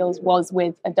sponsorship deals was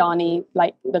with Adani,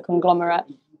 like the conglomerate.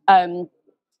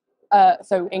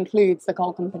 So includes the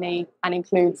coal company and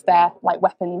includes their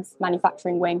weapons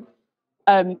manufacturing wing.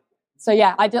 So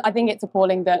yeah, I think it's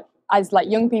appalling that as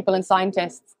young people and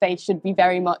scientists, they should be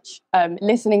very much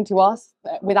listening to us.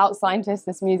 Without scientists,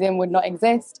 this museum would not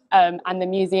exist. And the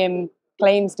museum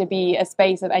claims to be a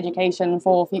space of education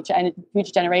for future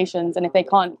generations. And if they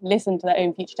can't listen to their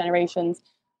own future generations,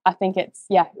 I think it's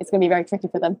going to be very tricky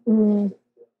for them.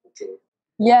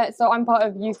 Yeah, so I'm part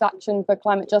of Youth Action for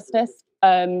Climate Justice.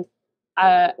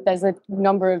 There's a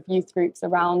number of youth groups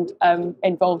around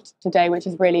involved today, which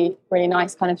is really, really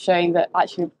nice, kind of showing that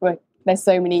actually there's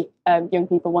so many young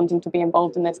people wanting to be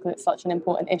involved in this because it's such an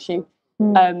important issue.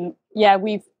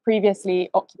 We've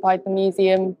previously occupied the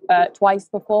museum twice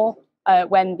before,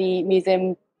 when the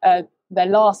museum, their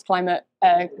last climate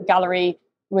gallery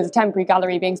was a temporary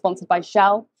gallery being sponsored by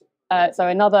Shell, so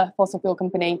another fossil fuel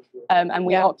company, and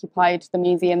we occupied the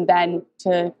museum then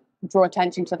to draw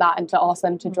attention to that and to ask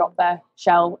them to drop their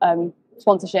Shell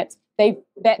sponsorships.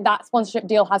 That sponsorship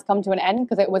deal has come to an end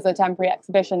because it was a temporary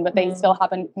exhibition, but they still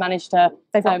haven't managed to.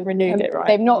 They've not renewed it, right?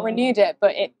 They've not renewed it,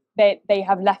 but they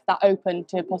have left that open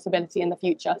to possibility in the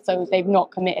future. So they've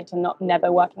not committed to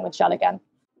never working with Shell again.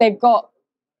 They've got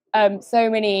so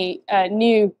many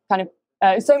new kind of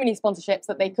so many sponsorships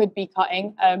that they could be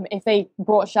cutting. If they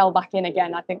brought Shell back in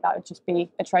again, I think that would just be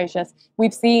atrocious.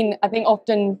 We've seen, I think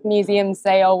often museums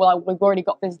say, oh, well, we've already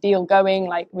got this deal going,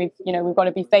 like we've got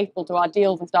to be faithful to our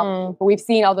deals and stuff. But we've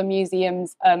seen other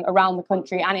museums around the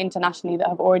country and internationally that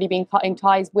have already been cutting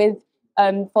ties with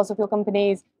fossil fuel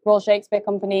companies. Royal Shakespeare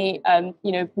Company,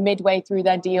 midway through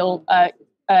their deal,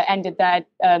 ended their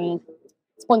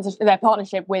their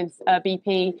partnership with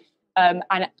BP.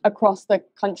 And across the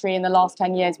country in the last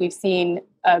 10 years, we've seen,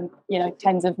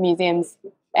 tens of museums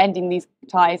ending these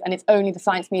ties, and it's only the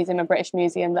Science Museum and British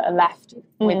Museum that are left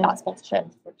with that sponsorship.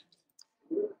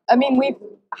 I mean, we've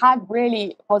had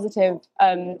really positive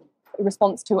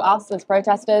response to us as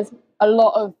protesters. A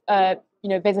lot of,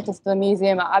 visitors to the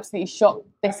museum are absolutely shocked.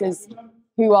 This is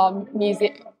who our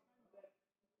museum...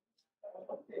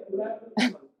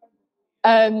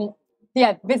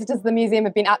 visitors to the museum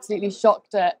have been absolutely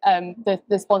shocked at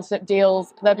the sponsorship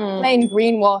deals, the plain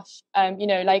greenwash.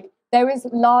 There is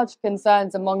large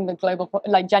concerns among the global,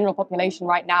 general population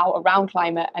right now around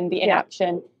climate and the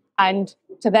inaction. And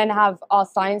to then have our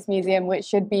science museum, which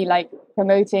should be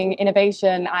promoting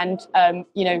innovation and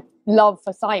love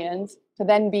for science, to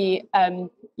then be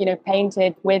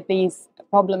painted with these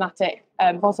problematic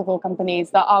fossil fuel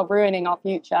companies that are ruining our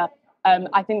future.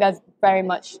 I think there's very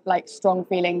much strong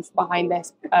feelings behind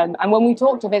this. And when we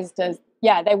talk to visitors,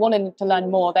 they wanted to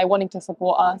learn more. They wanted to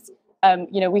support us.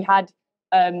 We had,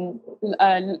 I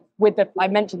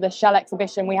mentioned the Shell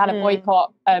exhibition, we had a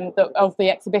boycott of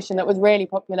the exhibition that was really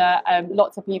popular.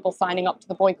 Lots of people signing up to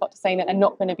the boycott, saying that they're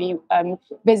not going to be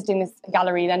visiting this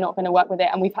gallery, they're not going to work with it.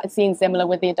 And we've seen similar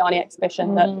with the Adani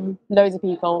exhibition, that loads of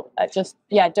people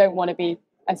don't want to be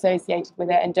associated with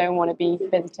it and don't want to be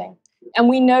visiting. And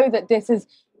we know that this is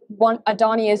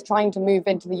Adani is trying to move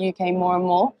into the UK more and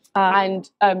more. And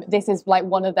this is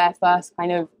one of their first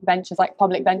kind of ventures,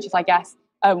 public ventures, I guess.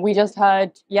 We just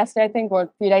heard yesterday, I think, or a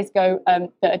few days ago,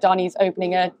 that Adani is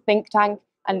opening a think tank,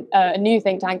 and a new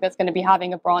think tank that's going to be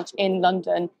having a branch in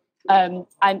London. So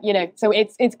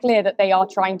it's clear that they are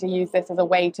trying to use this as a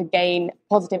way to gain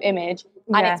positive image.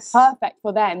 And it's perfect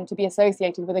for them to be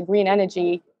associated with a green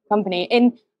energy company.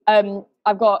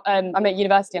 I'm at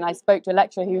university, and I spoke to a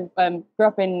lecturer who grew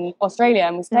up in Australia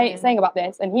and was saying about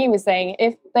this. And he was saying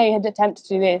if they had attempted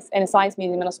to do this in a science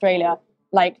museum in Australia,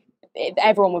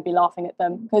 everyone would be laughing at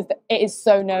them, because it is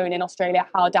so known in Australia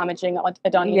how damaging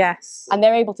Adani is. And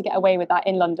they're able to get away with that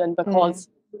in London because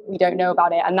we don't know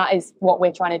about it. And that is what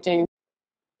we're trying to do.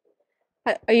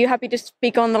 Are you happy to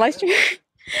speak on the live stream?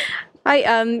 Hi,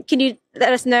 can you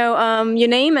let us know your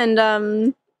name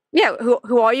and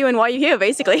who are you and why are you here,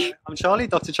 basically? I'm Charlie,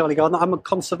 Dr. Charlie Gardner. I'm a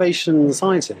conservation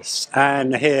scientist,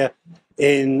 and here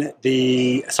in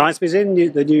the Science Museum,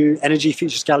 the new Energy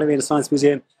Futures Gallery in the Science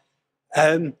Museum,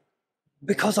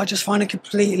 because I just find it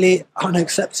completely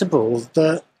unacceptable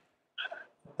that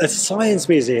a science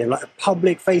museum, a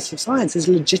public face of science, is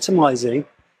legitimizing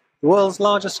the world's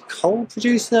largest coal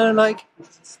producer.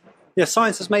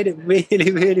 Science has made it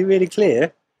really, really, really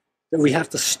clear that we have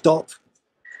to stop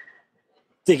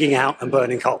digging out and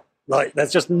burning coal.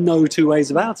 There's just no two ways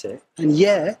about it. And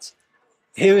yet,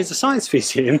 here is a science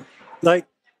museum,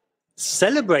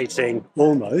 celebrating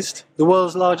almost the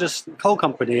world's largest coal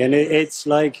company. And it's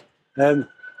over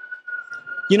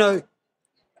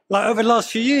the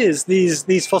last few years,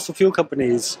 these fossil fuel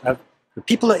companies,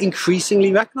 people are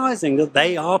increasingly recognizing that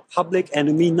they are public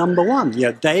enemy number one.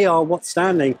 They are what's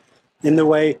standing in the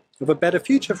way of a better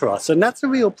future for us. And that's a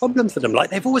real problem for them.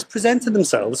 They've always presented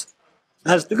themselves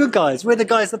as the good guys. We're the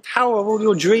guys that power all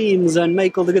your dreams and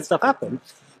make all the good stuff happen.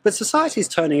 But society's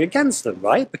turning against them,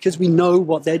 right? Because we know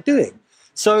what they're doing.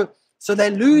 So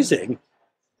they're losing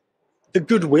the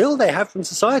goodwill they have from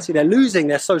society. They're losing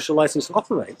their social license to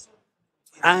operate.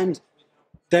 And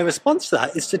their response to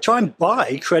that is to try and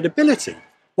buy credibility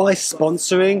by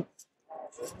sponsoring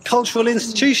cultural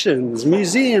institutions,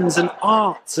 museums and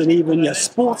arts, and even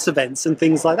sports events and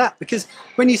things like that. Because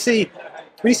when you see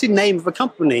the name of a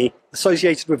company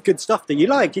associated with good stuff that you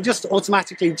like, you just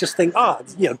automatically just think,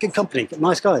 good company,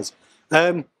 nice guys.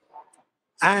 And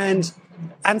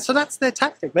so that's their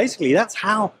tactic, basically. That's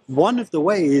how one of the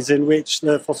ways in which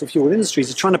the fossil fuel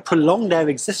industries are trying to prolong their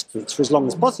existence for as long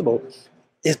as possible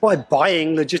is by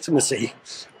buying legitimacy,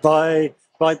 by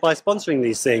sponsoring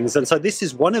these things. And so this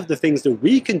is one of the things that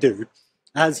we can do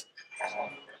as,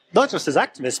 not just as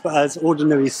activists, but as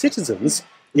ordinary citizens,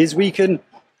 is we can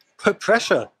put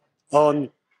pressure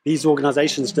on these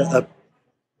organizations that are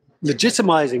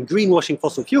legitimizing, greenwashing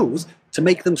fossil fuels to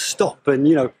make them stop. And,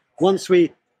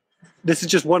 this is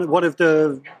just one of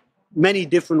the many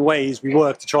different ways we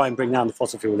work to try and bring down the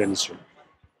fossil fuel industry.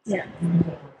 Yeah.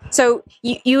 So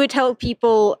you would tell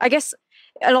people, I guess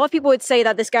a lot of people would say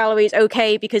that this gallery is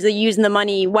okay because they're using the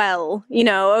money well,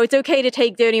 or it's okay to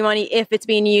take dirty money if it's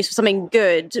being used for something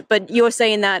good. But you're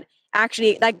saying that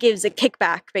actually that gives a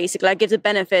kickback, basically, that gives a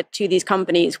benefit to these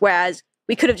companies, whereas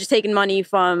we could have just taken money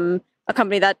from a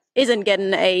company that isn't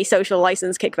getting a social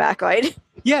license kickback, right?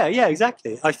 Yeah,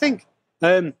 exactly. I think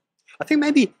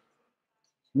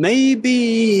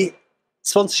maybe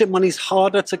sponsorship money is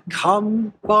harder to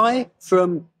come by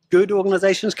from good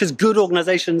organizations, because good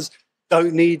organizations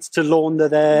don't need to launder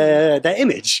their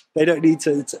image. They don't need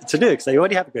to do it because they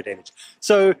already have a good image.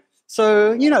 So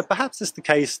perhaps it's the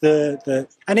case that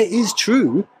and it is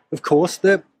true, of course,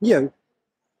 that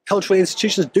cultural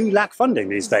institutions do lack funding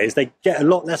these days. They get a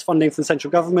lot less funding from the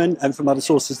central government and from other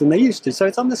sources than they used to. So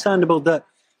it's understandable that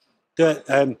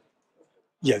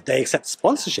they accept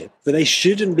sponsorship, but they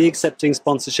shouldn't be accepting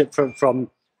sponsorship from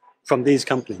these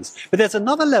companies. But there's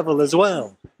another level as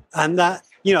well, and that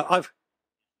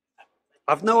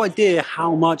I've no idea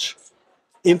how much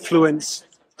influence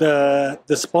the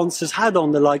sponsors had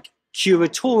on the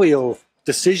curatorial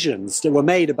decisions that were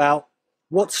made about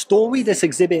what story this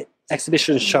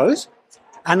exhibition shows.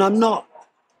 And I'm not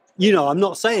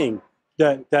saying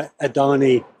that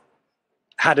Adani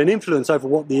had an influence over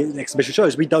what the exhibition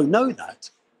shows. We don't know that.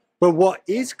 But what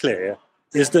is clear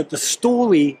is that the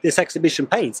story this exhibition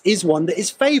paints is one that is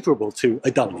favorable to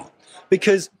Adani,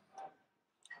 because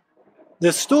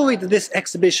the story that this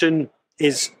exhibition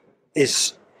is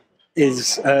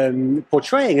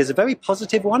portraying is a very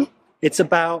positive one. It's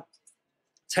about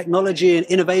technology and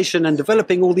innovation and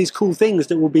developing all these cool things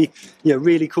that will be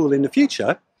really cool in the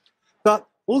future. But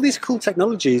all these cool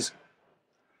technologies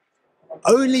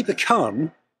only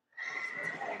become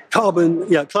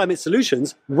climate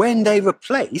solutions when they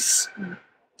replace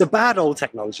the bad old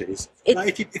technologies.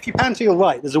 If you pan to your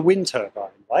right, there's a wind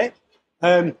turbine, right?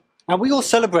 And we all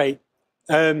celebrate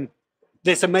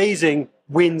this amazing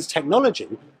wind technology.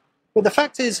 But the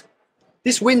fact is,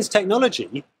 this wind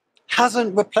technology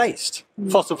hasn't replaced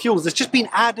fossil fuels. It's just been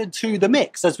added to the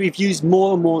mix as we've used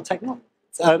more and more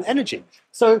energy.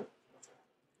 So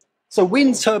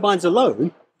wind turbines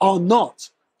alone are not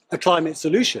a climate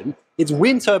solution. It's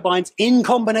wind turbines in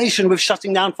combination with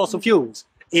shutting down fossil fuels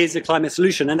is a climate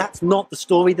solution, and that's not the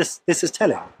story this is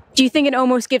telling. Do you think it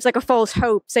almost gives a false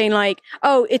hope, saying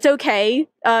oh, it's okay,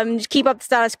 just keep up the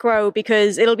status quo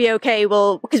because it'll be okay?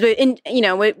 Well, because we're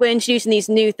introducing these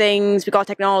new things, we've got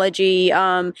technology.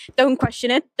 Don't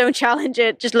question it, don't challenge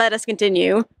it, just let us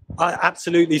continue. I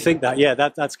absolutely think that. Yeah,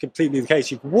 that's completely the case.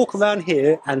 You can walk around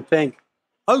here and think,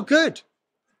 oh, good,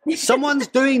 someone's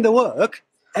doing the work.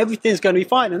 Everything's going to be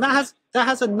fine, and that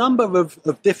has a number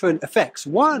of different effects.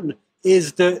 One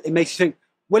is that it makes you think,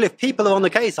 well, if people are on the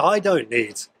case, I don't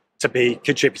need to be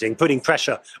contributing, putting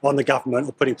pressure on the government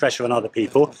or putting pressure on other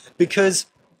people, because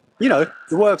the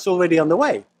work's already on the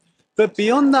way. But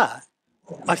beyond that,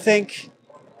 I think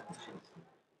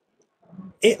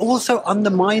it also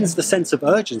undermines the sense of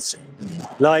urgency.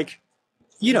 We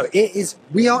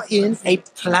are in a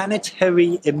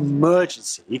planetary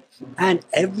emergency, and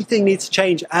everything needs to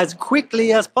change as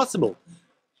quickly as possible.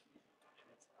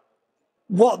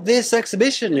 What this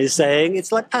exhibition is saying,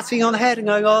 it's like patting on the head and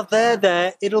going, oh,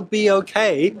 there, it'll be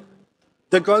okay.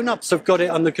 The grown-ups have got it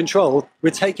under control. We're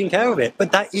taking care of it.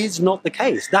 But that is not the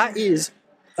case. That is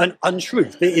an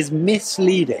untruth. It is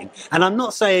misleading. And I'm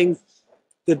not saying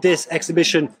that this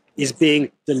exhibition is being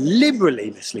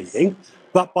deliberately misleading,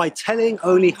 but by telling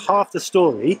only half the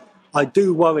story, I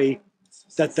do worry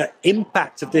that the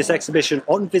impact of this exhibition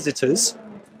on visitors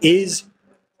is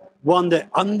one that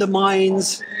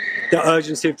undermines the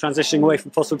urgency of transitioning away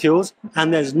from fossil fuels.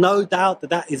 And there's no doubt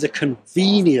that that is a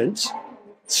convenient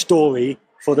story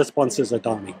for the sponsors of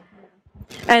Adani.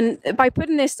 And by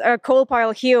putting this coal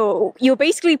pile here, you're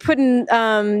basically putting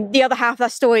the other half of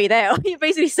that story there. You're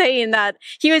basically saying that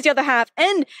here's the other half,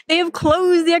 and they have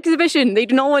closed the exhibition. They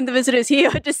do not want the visitors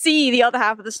here to see the other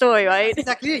half of the story, right? That's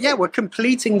exactly it. Yeah, we're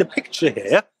completing the picture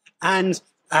here, and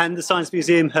the Science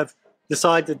Museum have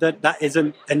decided that is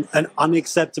an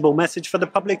unacceptable message for the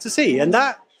public to see, and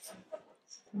that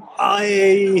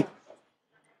I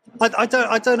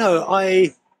don't know.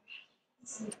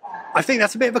 I think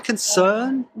that's a bit of a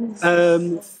concern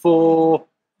for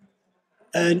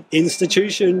an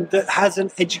institution that has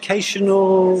an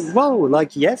educational role.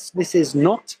 Yes, this is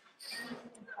not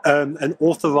an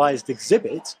authorized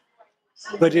exhibit,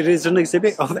 but it is an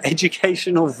exhibit of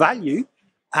educational value,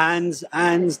 and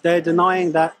they're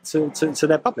denying that to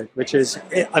their public, which is,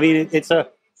 it's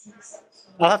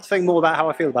I'll have to think more about how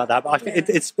I feel about that, but I think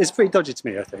it's pretty dodgy to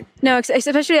me, I think. No,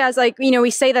 especially as, like, you know, we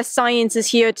say that science is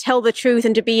here to tell the truth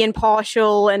and to be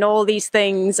impartial and all these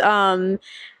things. And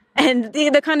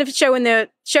they're kind of showing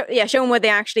what they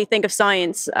actually think of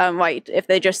science, right? If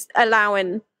they're just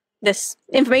allowing this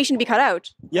information to be cut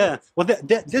out. Yeah, well,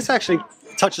 this actually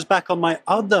touches back on my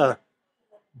other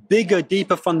bigger,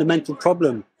 deeper, fundamental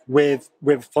problem with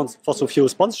fossil fuel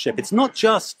sponsorship. It's not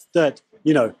just that,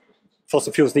 you know,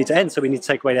 fossil fuels need to end, so we need to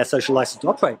take away their social license to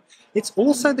operate. It's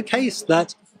also the case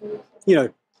that, you know,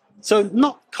 so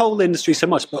not coal industry so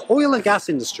much, but oil and gas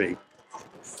industry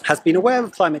has been aware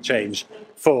of climate change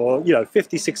for, you know,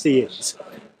 50, 60 years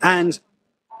and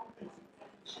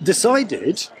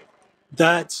decided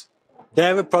that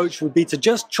their approach would be to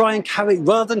just try and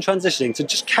rather than transitioning, to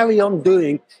just carry on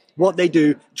doing what they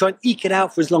do, try and eke it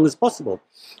out for as long as possible.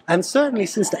 And certainly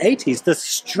since the 80s, the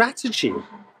strategy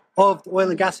of the oil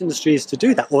and gas industries to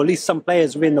do that, or at least some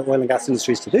players within the oil and gas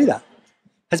industries to do that,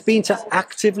 has been to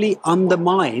actively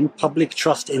undermine public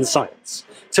trust in science,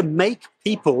 to make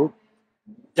people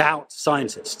doubt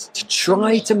scientists, to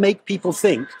try to make people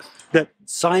think that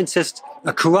scientists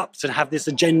are corrupt and have this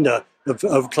agenda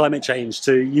of climate change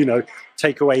to, you know,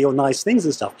 take away your nice things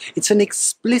and stuff. It's an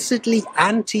explicitly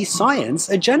anti-science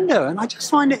agenda, and I just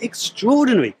find it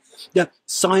extraordinary that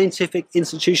scientific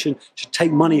institution should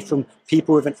take money from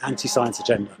people with an anti-science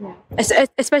agenda. Yeah.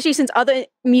 Especially since other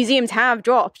museums have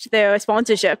dropped their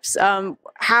sponsorships.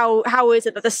 How is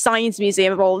it that the Science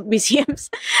Museum of all museums,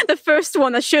 the first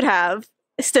one that should have,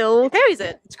 still carries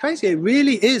it? It's crazy. It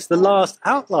really is the last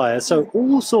outlier. So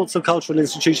all sorts of cultural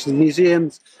institutions and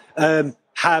museums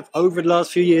have, over the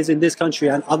last few years in this country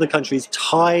and other countries,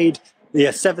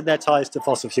 severed their ties to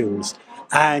fossil fuels.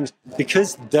 And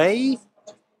because they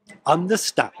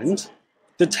understand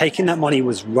that taking that money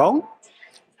was wrong,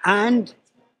 and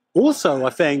also,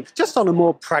 I think, just on a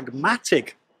more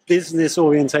pragmatic,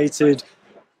 business-orientated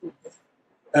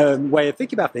way of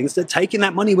thinking about things, that taking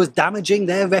that money was damaging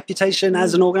their reputation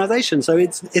as an organization. So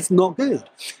it's not good.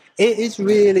 It is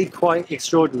really quite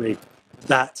extraordinary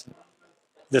that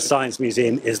the Science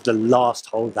Museum is the last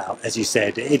holdout, as you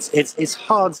said. It's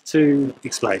hard to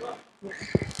explain.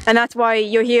 And that's why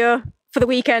you're here for the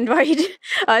weekend, right?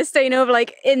 Staying over,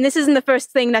 like, and this isn't the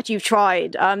first thing that you've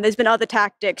tried. There's been other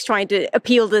tactics trying to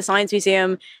appeal to the Science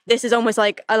Museum. This is almost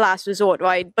like a last resort,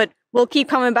 right? But we'll keep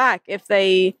coming back if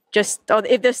they're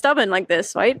stubborn like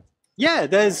this, right? Yeah,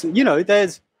 there's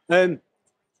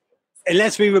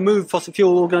unless we remove fossil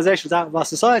fuel organizations out of our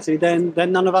society, then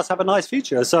none of us have a nice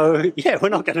future. So yeah, we're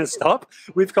not going to stop.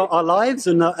 We've got our lives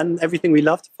and everything we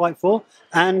love to fight for.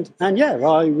 And yeah,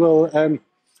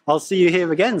 I'll see you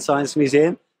here again, Science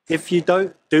Museum, if you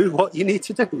don't do what you need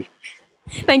to do.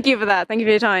 Thank you for that. Thank you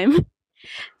for your time.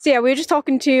 So yeah, we were just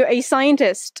talking to a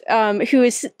scientist who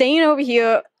is staying over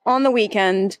here on the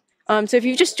weekend. So if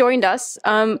you've just joined us,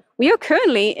 we are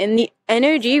currently in the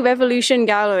Energy Revolution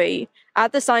Gallery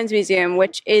at the Science Museum,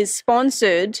 which is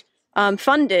sponsored,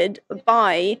 funded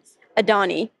by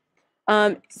Adani.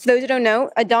 For those who don't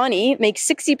know, Adani makes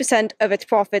 60% of its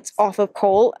profits off of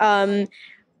coal.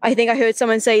 I think I heard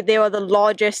someone say they are the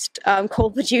largest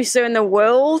coal producer in the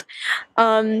world.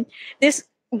 This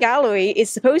gallery is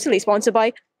supposedly sponsored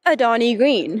by Adani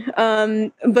Green,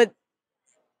 but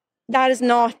that is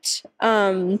not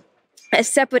a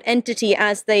separate entity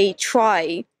as they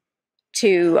try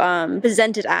to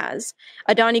present it as.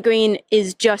 Adani Green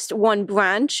is just one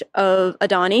branch of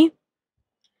Adani,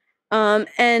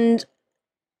 and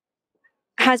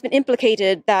has been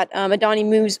implicated that Adani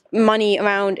moves money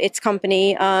around its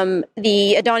company.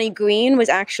 The Adani Green was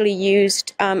actually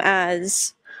used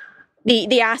as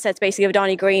the assets basically of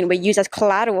Adani Green were used as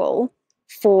collateral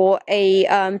for a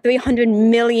 $300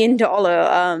 million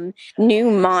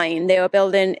new mine. They were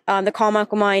building the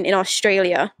Carmichael mine in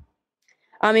Australia.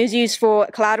 It was used for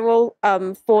collateral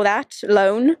for that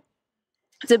loan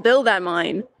to build that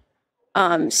mine.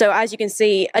 So as you can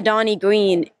see, Adani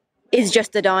Green is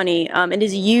just Adani and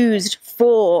is used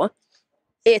for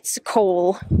its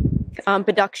coal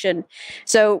production.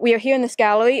 So we are here in this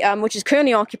gallery, which is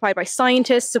currently occupied by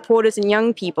scientists, supporters, and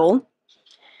young people.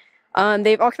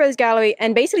 They've occupied this gallery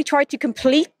and basically tried to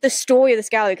complete the story of this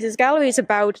gallery, because this gallery is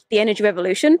about the energy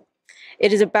revolution.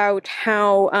 It is about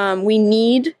how we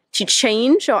need to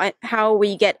change or how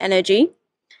we get energy,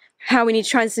 how we need to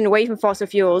transition away from fossil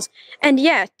fuels, and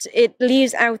yet it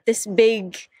leaves out this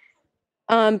big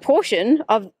portion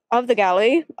of the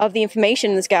gallery, of the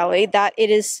information in this gallery, that it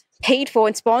is paid for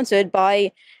and sponsored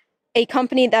by a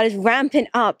company that is ramping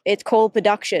up its coal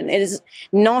production. It is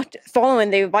not following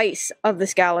the advice of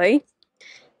this gallery.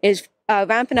 It is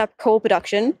ramping up coal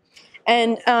production.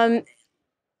 And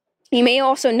You may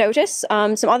also notice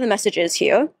some other messages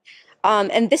here.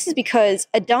 And this is because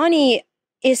Adani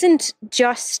isn't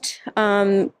just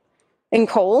in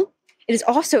coal, it is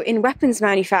also in weapons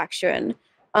manufacturing.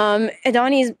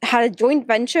 Adani's had a joint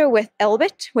venture with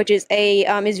Elbit, which is a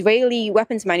Israeli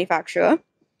weapons manufacturer.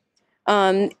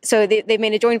 So they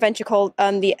made a joint venture called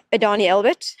the Adani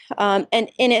Elbit,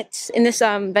 and in this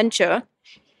venture,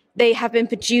 they have been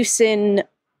producing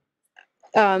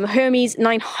Hermes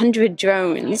 900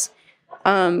 drones,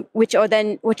 which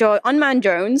are unmanned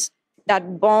drones that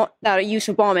are used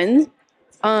for bombing,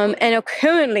 and are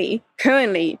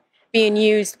currently being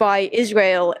used by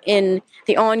Israel in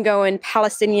the ongoing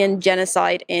Palestinian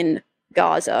genocide in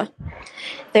Gaza.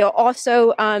 They are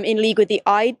also in league with the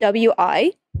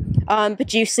IWI,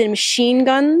 producing machine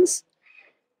guns,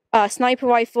 sniper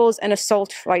rifles, and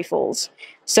assault rifles.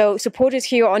 So supporters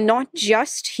here are not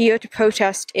just here to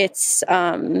protest its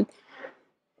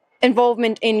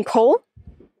involvement in coal.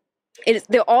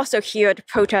 They're also here to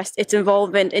protest its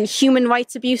involvement in human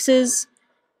rights abuses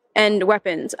and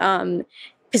weapons. And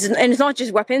it's not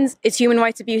just weapons, it's human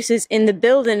rights abuses in the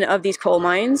building of these coal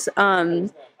mines.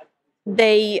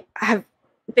 They have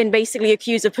been basically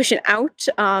accused of pushing out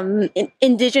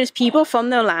indigenous people from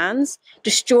their lands,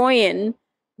 destroying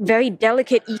very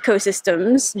delicate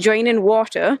ecosystems, draining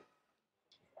water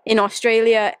in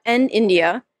Australia and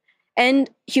India, and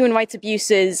human rights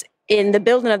abuses in the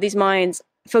building of these mines.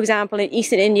 For example, in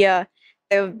eastern India,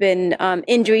 there have been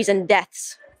injuries and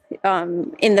deaths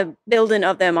in the building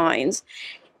of their mines.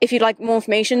 If you'd like more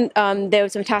information,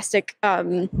 there's a fantastic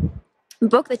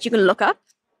book that you can look up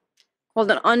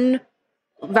called An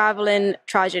Unraveling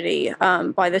Tragedy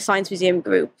by the Science Museum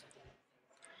Group.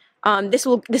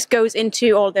 This goes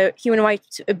into all the human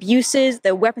rights abuses,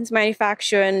 the weapons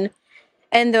manufacturing,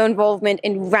 and their involvement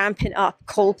in ramping up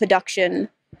coal production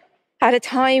at a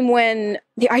time when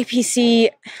the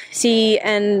IPCC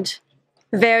and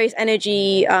various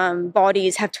energy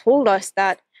bodies have told us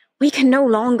that we can no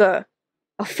longer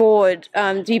afford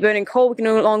to be burning coal. We can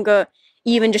no longer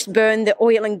even just burn the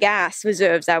oil and gas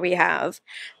reserves that we have.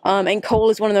 And coal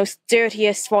is one of those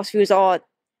dirtiest fossil fuels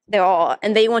there are,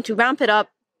 and they want to ramp it up.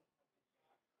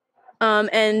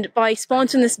 And by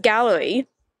sponsoring this gallery,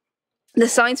 the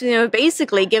Science Museum have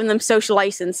basically given them social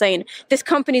license, saying, this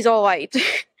company's all right.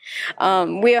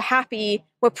 We're happy,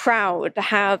 we're proud to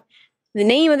have the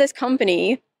name of this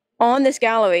company on this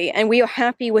gallery, and we are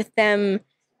happy with them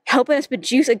helping us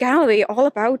produce a gallery all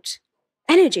about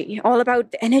energy, all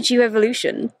about the energy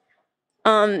revolution.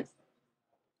 And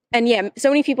yeah, so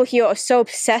many people here are so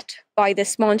upset by this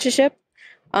sponsorship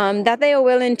that they are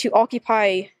willing to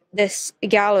occupy this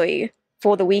gallery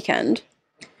for the weekend.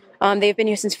 They've been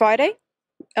here since Friday.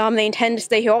 They intend to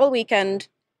stay here all weekend.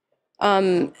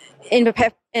 And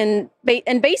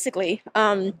basically,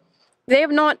 they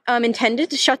have not intended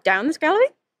to shut down this gallery.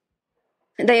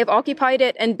 They have occupied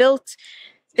it and built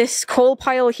this coal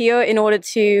pile here in order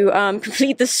to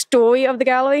complete the story of the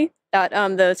gallery that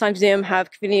the Science Museum have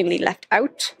conveniently left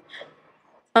out.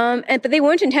 But they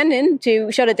weren't intending to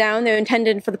shut it down. They were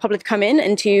intending for the public to come in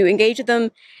and to engage with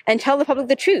them and tell the public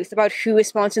the truth about who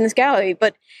is sponsoring this gallery.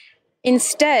 But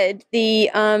instead, the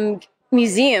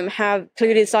museum have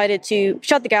clearly decided to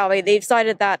shut the gallery. They've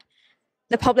decided that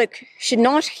the public should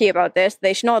not hear about this.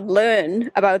 They should not learn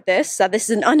about this. That this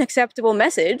is an unacceptable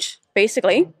message,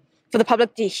 basically, for the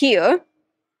public to hear.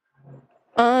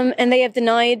 And they have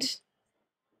denied,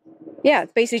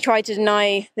 basically tried to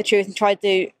deny the truth and tried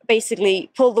to basically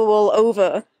pull the wool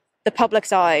over the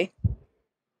public's eye.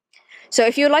 So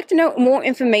if you'd like to know more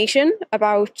information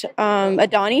about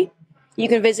Adani, you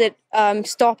can visit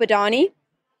Stop Adani,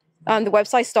 the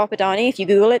website Stop Adani. If you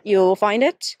Google it, you'll find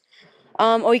it.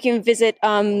 Or you can visit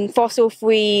Fossil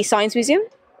Free Science Museum,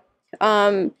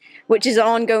 which is an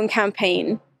ongoing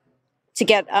campaign to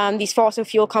get these fossil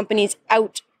fuel companies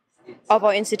out of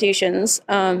our institutions.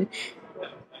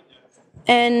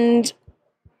 And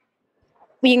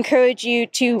we encourage you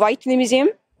to write to the museum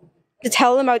to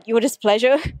tell them about your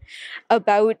displeasure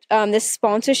about this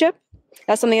sponsorship.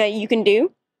 That's something that you can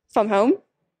do from home.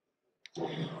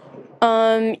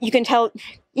 You can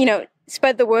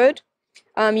spread the word.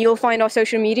 You'll find our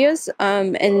social medias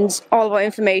and all of our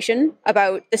information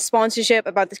about this sponsorship,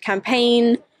 about this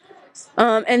campaign.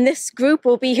 And this group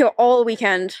will be here all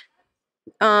weekend.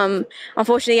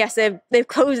 Unfortunately, yes, they've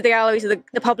closed the gallery so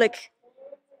the public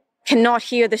cannot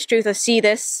hear this truth or see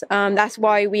this. That's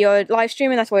why we are live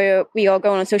streaming. That's why we are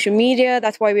going on social media.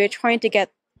 That's why we are trying to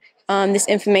get this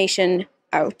information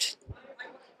out.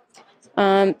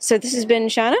 So this has been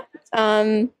Shanna.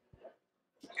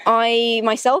 I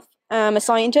myself am a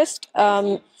scientist.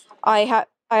 I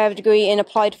I have a degree in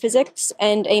applied physics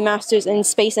and a master's in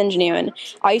space engineering.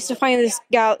 I used to find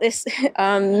this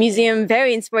museum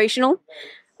very inspirational.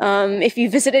 If you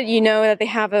visited, you know that they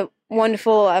have a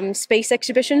wonderful space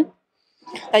exhibition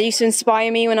that used to inspire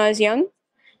me when I was young.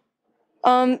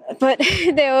 But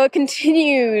their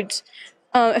continued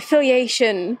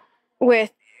affiliation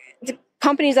with the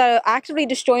companies that are actively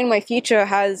destroying my future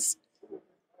has,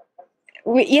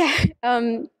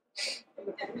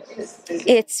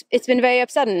 it's been very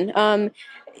upsetting.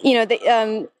 You know,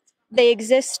 they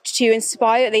exist to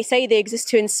inspire. They say they exist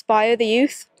to inspire the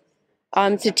youth,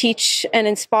 to teach and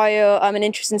inspire an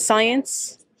interest in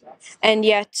science, and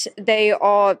yet they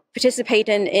are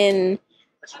participating in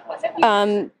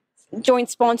joint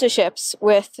sponsorships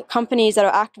with companies that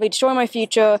are actively destroying my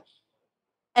future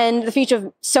and the future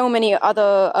of so many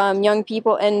other young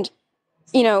people. And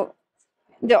you know,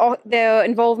 their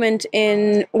involvement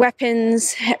in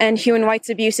weapons and human rights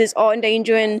abuses are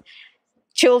endangering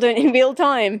children in real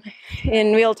time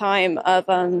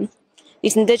of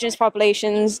these indigenous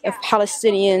populations, of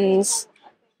Palestinians,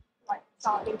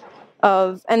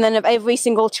 and then of every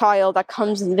single child that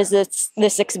comes and visits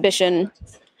this exhibition.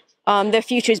 Their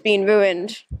future is being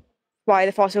ruined by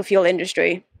the fossil fuel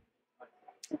industry,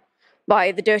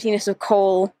 by the dirtiness of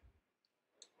coal,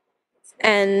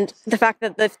 and the fact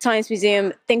that the Science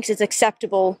Museum thinks it's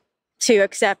acceptable to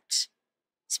accept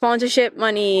sponsorship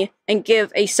money and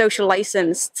give a social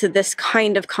license to this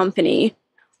kind of company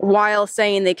while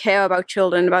saying they care about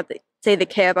children, say they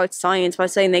care about science, while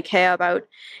saying they care about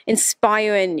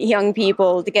inspiring young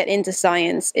people to get into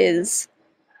science is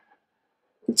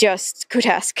just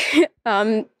grotesque.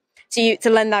 To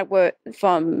lend that word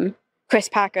from Chris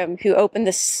Packham, who opened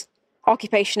this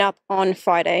occupation up on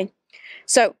Friday.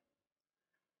 So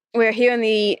we're here in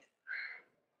the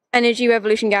Energy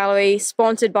Revolution Gallery,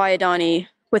 sponsored by Adani,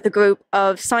 with a group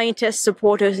of scientists,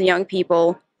 supporters, and young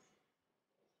people,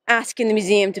 asking the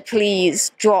museum to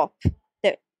please drop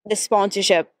the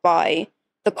sponsorship by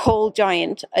the coal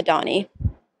giant Adani.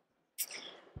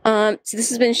 So this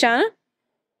has been Shanna.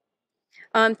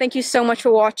 Thank you so much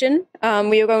for watching.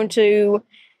 We are going to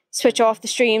switch off the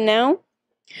stream now.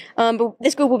 But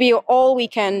this group will be here all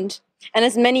weekend, and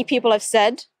as many people have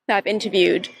said that I've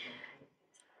interviewed,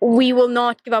 we will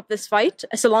not give up this fight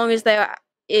so long as there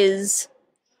is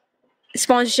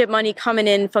sponsorship money coming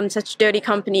in from such dirty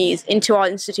companies into our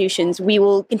institutions. We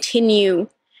will continue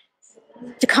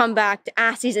to come back to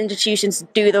ask these institutions to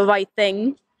do the right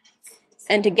thing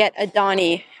and to get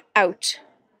Adani out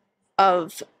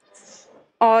of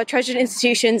our treasured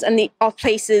institutions and our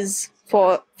places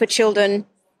for children,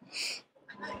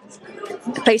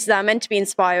 places that are meant to be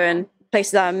inspiring,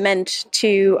 places that are meant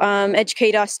to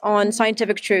educate us on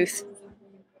scientific truth.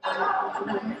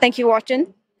 Thank you for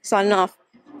watching. Signing off.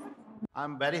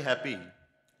 I'm very happy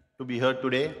to be here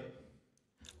today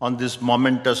on this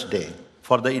momentous day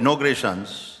for the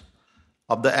inaugurations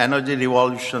of the Energy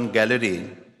Revolution Gallery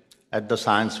at the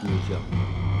Science Museum.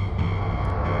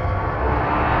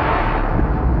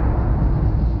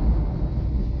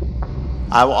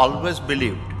 I've always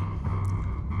believed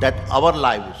that our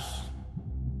lives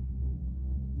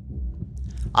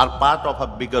are part of a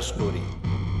bigger story.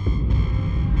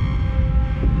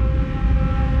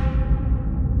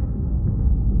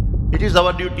 It is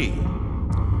our duty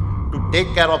to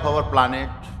take care of our planet,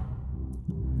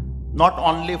 not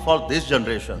only for these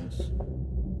generations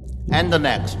and the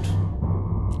next,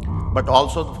 but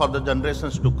also for the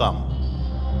generations to come.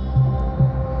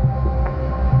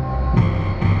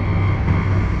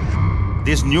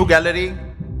 This new gallery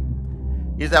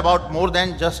is about more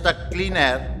than just a clean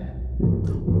air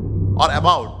or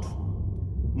about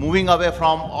moving away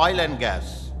from oil and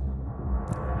gas.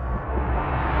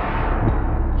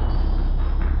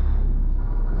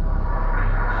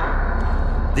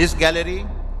 This gallery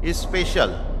is special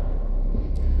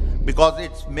because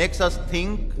it makes us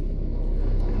think,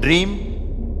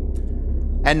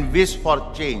 dream, and wish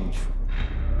for change.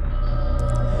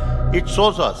 It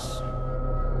shows us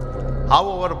how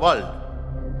our world,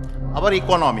 our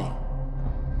economy,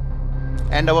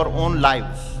 and our own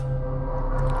lives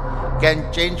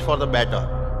can change for the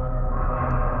better.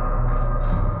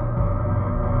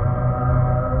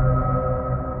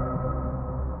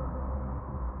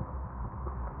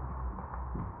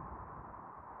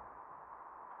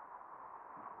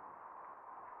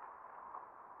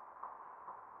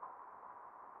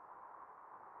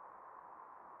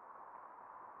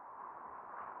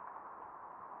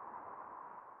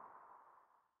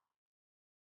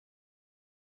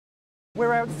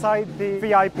 We're outside the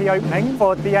VIP opening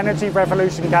for the Energy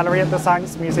Revolution Gallery at the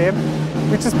Science Museum.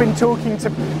 We've just been talking to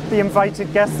the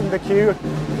invited guests in the queue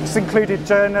which included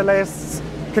journalists,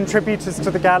 contributors to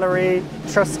the gallery,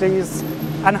 trustees,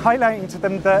 and highlighting to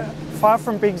them that far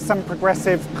from being some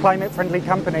progressive, climate-friendly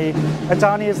company,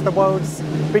 Adani is the world's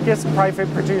biggest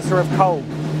private producer of coal.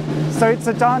 So it's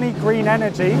Adani Green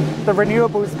Energy, the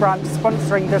renewables branch,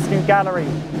 sponsoring this new gallery.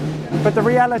 But the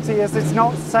reality is it's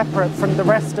not separate from the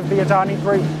rest of the Adani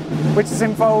group, which is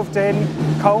involved in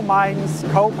coal mines,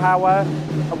 coal power,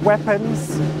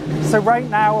 weapons. So right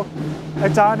now,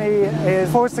 Adani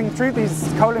is forcing through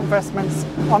these coal investments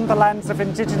on the lands of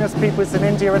Indigenous peoples in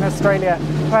India and Australia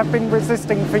who have been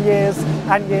resisting for years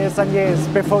and years and years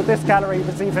before this gallery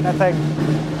was even a thing.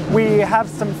 We have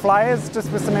some flyers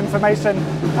just with some information,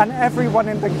 and everyone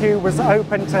in the queue was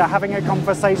open to having a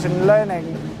conversation,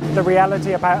 learning the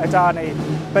reality about Adani.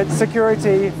 But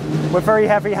security were very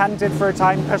heavy-handed for a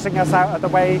time, pushing us out of the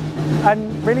way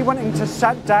and really wanting to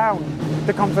shut down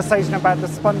the conversation about the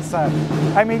sponsor.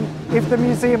 I mean, if the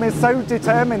museum is so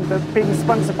determined that being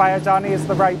sponsored by Adani is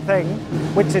the right thing,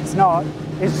 which it's not,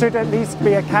 it should at least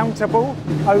be accountable,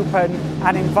 open,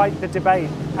 and invite the debate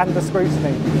and the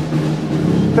scrutiny.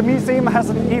 The museum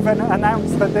hasn't even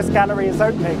announced that this gallery is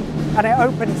opening, and it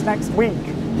opens next week.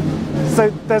 So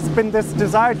there's been this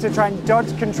desire to try and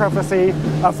dodge controversy,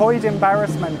 avoid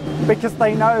embarrassment, because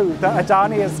they know that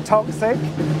Adani is toxic,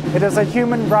 it is a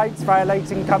human rights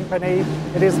violating company,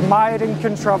 it is mired in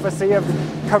controversy of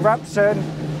corruption.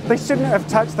 They shouldn't have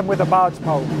touched them with a barge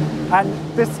pole. And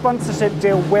this sponsorship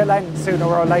deal will end sooner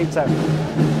or later.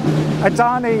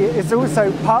 Adani is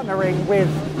also partnering with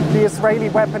the Israeli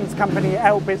weapons company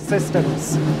Elbit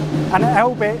Systems. And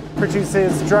Elbit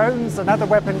produces drones and other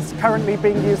weapons currently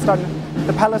being used on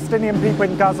the Palestinian people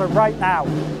in Gaza right now.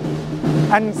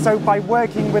 And so by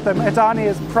working with them, Adani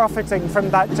is profiting from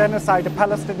that genocide of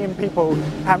Palestinian people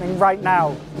happening right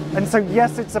now. And so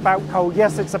yes, it's about coal,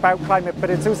 yes, it's about climate, but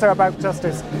it's also about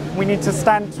justice. We need to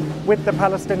stand with the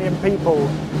Palestinian people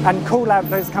and call out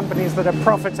those companies that are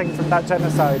profiting from that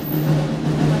genocide.